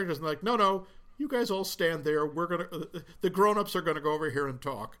 significant characters. And like, no, you guys all stand there. We're gonna. The grown-ups are gonna go over here and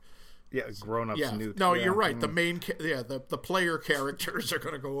talk. Yeah, grown-ups. Yeah, Newt. no, Yeah. you're right. The main, the player characters are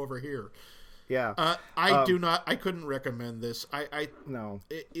gonna go over here. Yeah. I couldn't recommend this. No.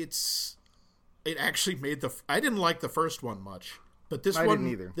 It actually made I didn't like the first one much, but this I one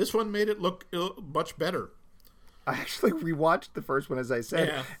didn't either. This one made it look much better. I actually rewatched the first one, as I said,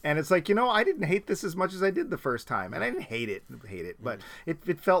 Yeah. and it's like, I didn't hate this as much as I did the first time, and I didn't hate it, but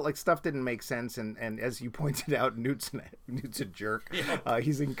it felt like stuff didn't make sense, and as you pointed out, Newt's a jerk. Yeah.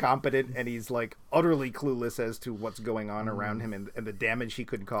 He's incompetent, and he's like utterly clueless as to what's going on around him and the damage he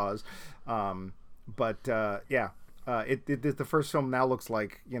could cause. The first film now looks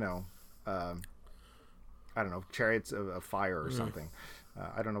like, I don't know, Chariots of Fire or something.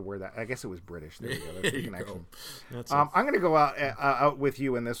 I don't know where that. I guess it was British. There you go. That's the connection. I'm going to go out with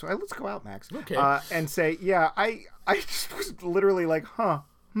you in this one. Let's go out, Max. Okay. And say, I just was literally like,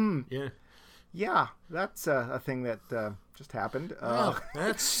 yeah, that's a thing that just happened.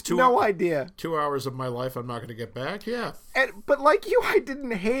 That's no idea. 2 hours of my life I'm not going to get back. Yeah. But like you, I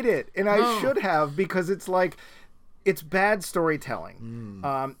didn't hate it, and I should have, because it's like, it's bad storytelling.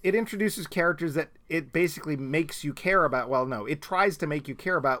 It introduces characters that it basically makes you care about. Well, no, it tries to make you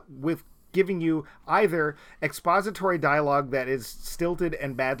care about with giving you either expository dialogue that is stilted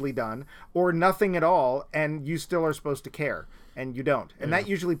and badly done, or nothing at all, and you still are supposed to care, and you don't. And that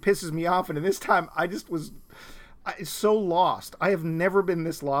usually pisses me off, and in this time, I just was so lost. I have never been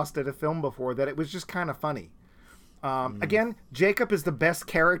this lost at a film before that it was just kind of funny. Again, Jacob is the best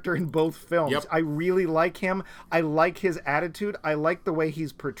character in both films. Yep. I really like him. I like his attitude. I like the way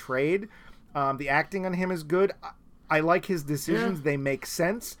he's portrayed. The acting on him is good. I like his decisions. Yeah. They make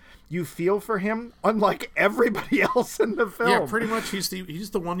sense. You feel for him, unlike everybody else in the film. Yeah, pretty much he's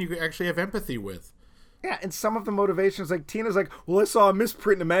the one you actually have empathy with. Yeah, and some of the motivations, like Tina's like, well, I saw a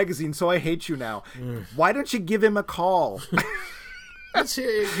misprint in a magazine, so I hate you now. Why don't you give him a call? Let's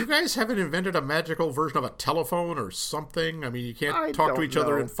see, you guys haven't invented a magical version of a telephone or something? I mean, you can't talk to each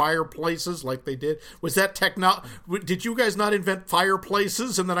other in fireplaces like they did. Was that did you guys not invent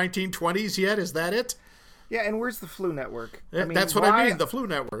fireplaces in the 1920s yet? Is that it? Yeah, and where's the Flu Network? That's what I mean, the Flu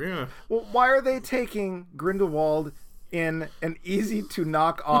Network, yeah. Well, why are they taking Grindelwald in an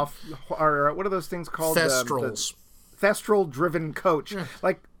easy-to-knock-off, or what are those things called? Thestrals. Thestral-driven coach. Yeah.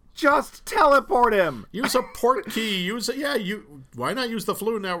 Like, just teleport him! Use a port key, why not use the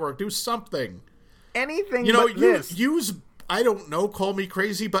Flu Network? Do something. Anything this. Use, I don't know, call me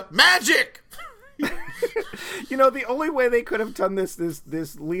crazy, but magic! The only way they could have done this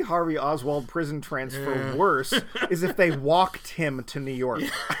Lee Harvey Oswald prison transfer worse is if they walked him to New York.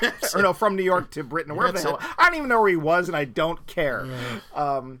 Or no, from New York to Britain. Where the hell? I don't even know where he was, and I don't care.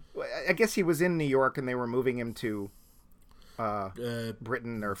 I guess he was in New York, and they were moving him to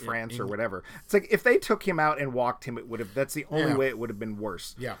Britain or France or whatever. It's like, if they took him out and walked him, that's the only way it would have been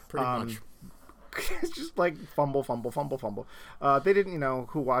worse. Yeah, pretty much. It's just like fumble. They didn't,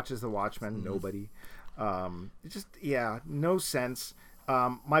 who watches The Watchmen? Nobody. No sense.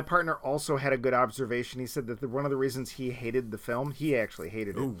 My partner also had a good observation. He said that one of the reasons he hated the film, he actually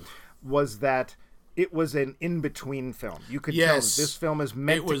hated it, was that it was an in-between film. You could tell this film is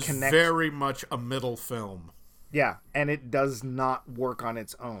meant to connect. It was very much a middle film. Yeah, and it does not work on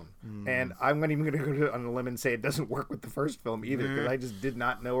its own. And I'm not even going to go on a limb and say it doesn't work with the first film either, because I just did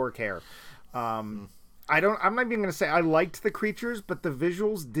not know or care. I'm not even going to say I liked the creatures, but the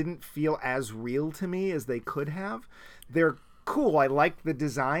visuals didn't feel as real to me as they could have. They're cool. I like the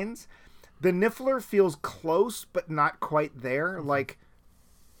designs. The Niffler feels close, but not quite there. Like,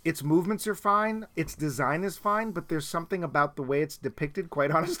 its movements are fine, its design is fine, but there's something about the way it's depicted.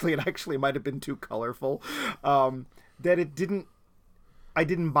 Quite honestly, it actually might have been too colorful. That I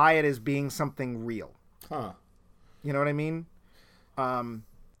didn't buy it as being something real. Huh. You know what I mean?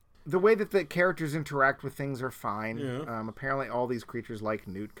 The way that the characters interact with things are fine. Yeah. Apparently all these creatures like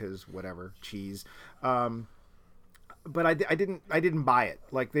Newt because whatever, cheese. But I didn't buy it.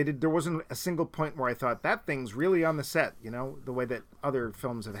 Like, there wasn't a single point where I thought that thing's really on the set, the way that other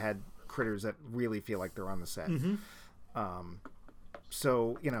films have had critters that really feel like they're on the set.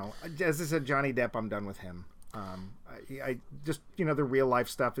 So, as I said, Johnny Depp, I'm done with him. I just, the real life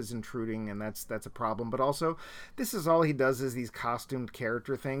stuff is intruding, and that's a problem. But also, this is all he does is these costumed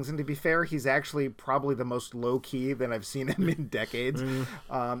character things. And to be fair, he's actually probably the most low key that I've seen him in decades.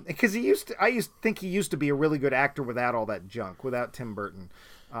 Because I used to think he used to be a really good actor without all that junk, without Tim Burton.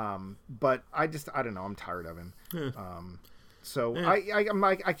 But I don't know. I'm tired of him.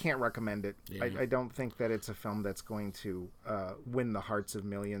 I can't recommend it. Yeah. I don't think that it's a film that's going to win the hearts of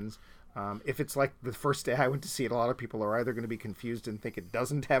millions. If it's like the first day I went to see it, a lot of people are either going to be confused and think it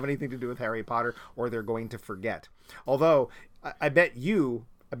doesn't have anything to do with Harry Potter, or they're going to forget. Although, I bet you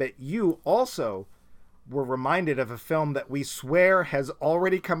also were reminded of a film that we swear has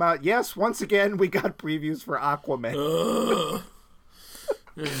already come out. Yes, once again, we got previews for Aquaman.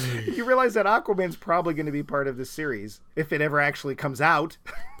 You realize that Aquaman's probably going to be part of this series, if it ever actually comes out.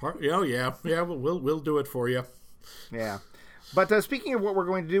 Yeah, we'll do it for you. Yeah. But speaking of what we're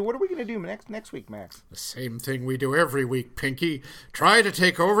going to do, what are we going to do next week, Max? The same thing we do every week, Pinky. Try to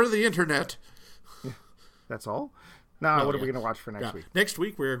take over the internet. That's all? No, what are we going to watch for next week? Next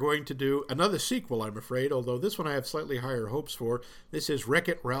week, we're going to do another sequel, I'm afraid, although this one I have slightly higher hopes for. This is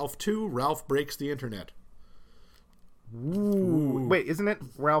Wreck-It Ralph 2, Ralph Breaks the Internet. Ooh. Wait, isn't it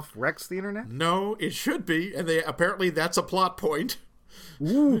Ralph Wrecks the Internet? No, it should be, and apparently that's a plot point.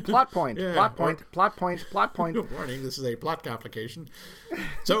 Ooh, plot point, plot point. Warning, this is a plot complication.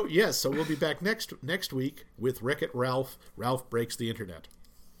 So we'll be back next week with Wreck-It Ralph, Ralph Breaks the Internet.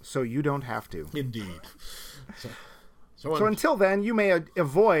 So you don't have to. Indeed. So until then, you may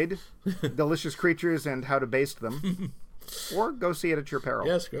avoid Delicious Creatures and How to Baste Them, or go see it at your peril.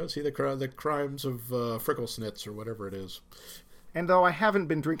 Yes, go see the crimes of Fricklesnits, or whatever it is. And though I haven't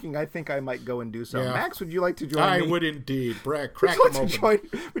been drinking, I think I might go and do so. Yeah. Max, would you like to join me? I would indeed. Crack them open.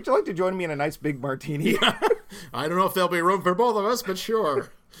 Would you like to join me in a nice big martini? Yeah. I don't know if there'll be room for both of us, but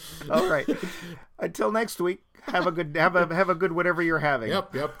sure. All right. Until next week, have a good whatever you're having.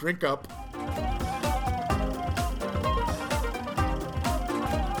 Yep. Drink up.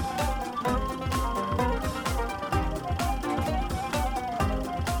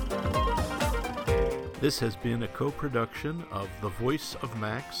 This has been a co-production of The Voice of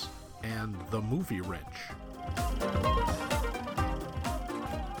Max and The Movie Wrench.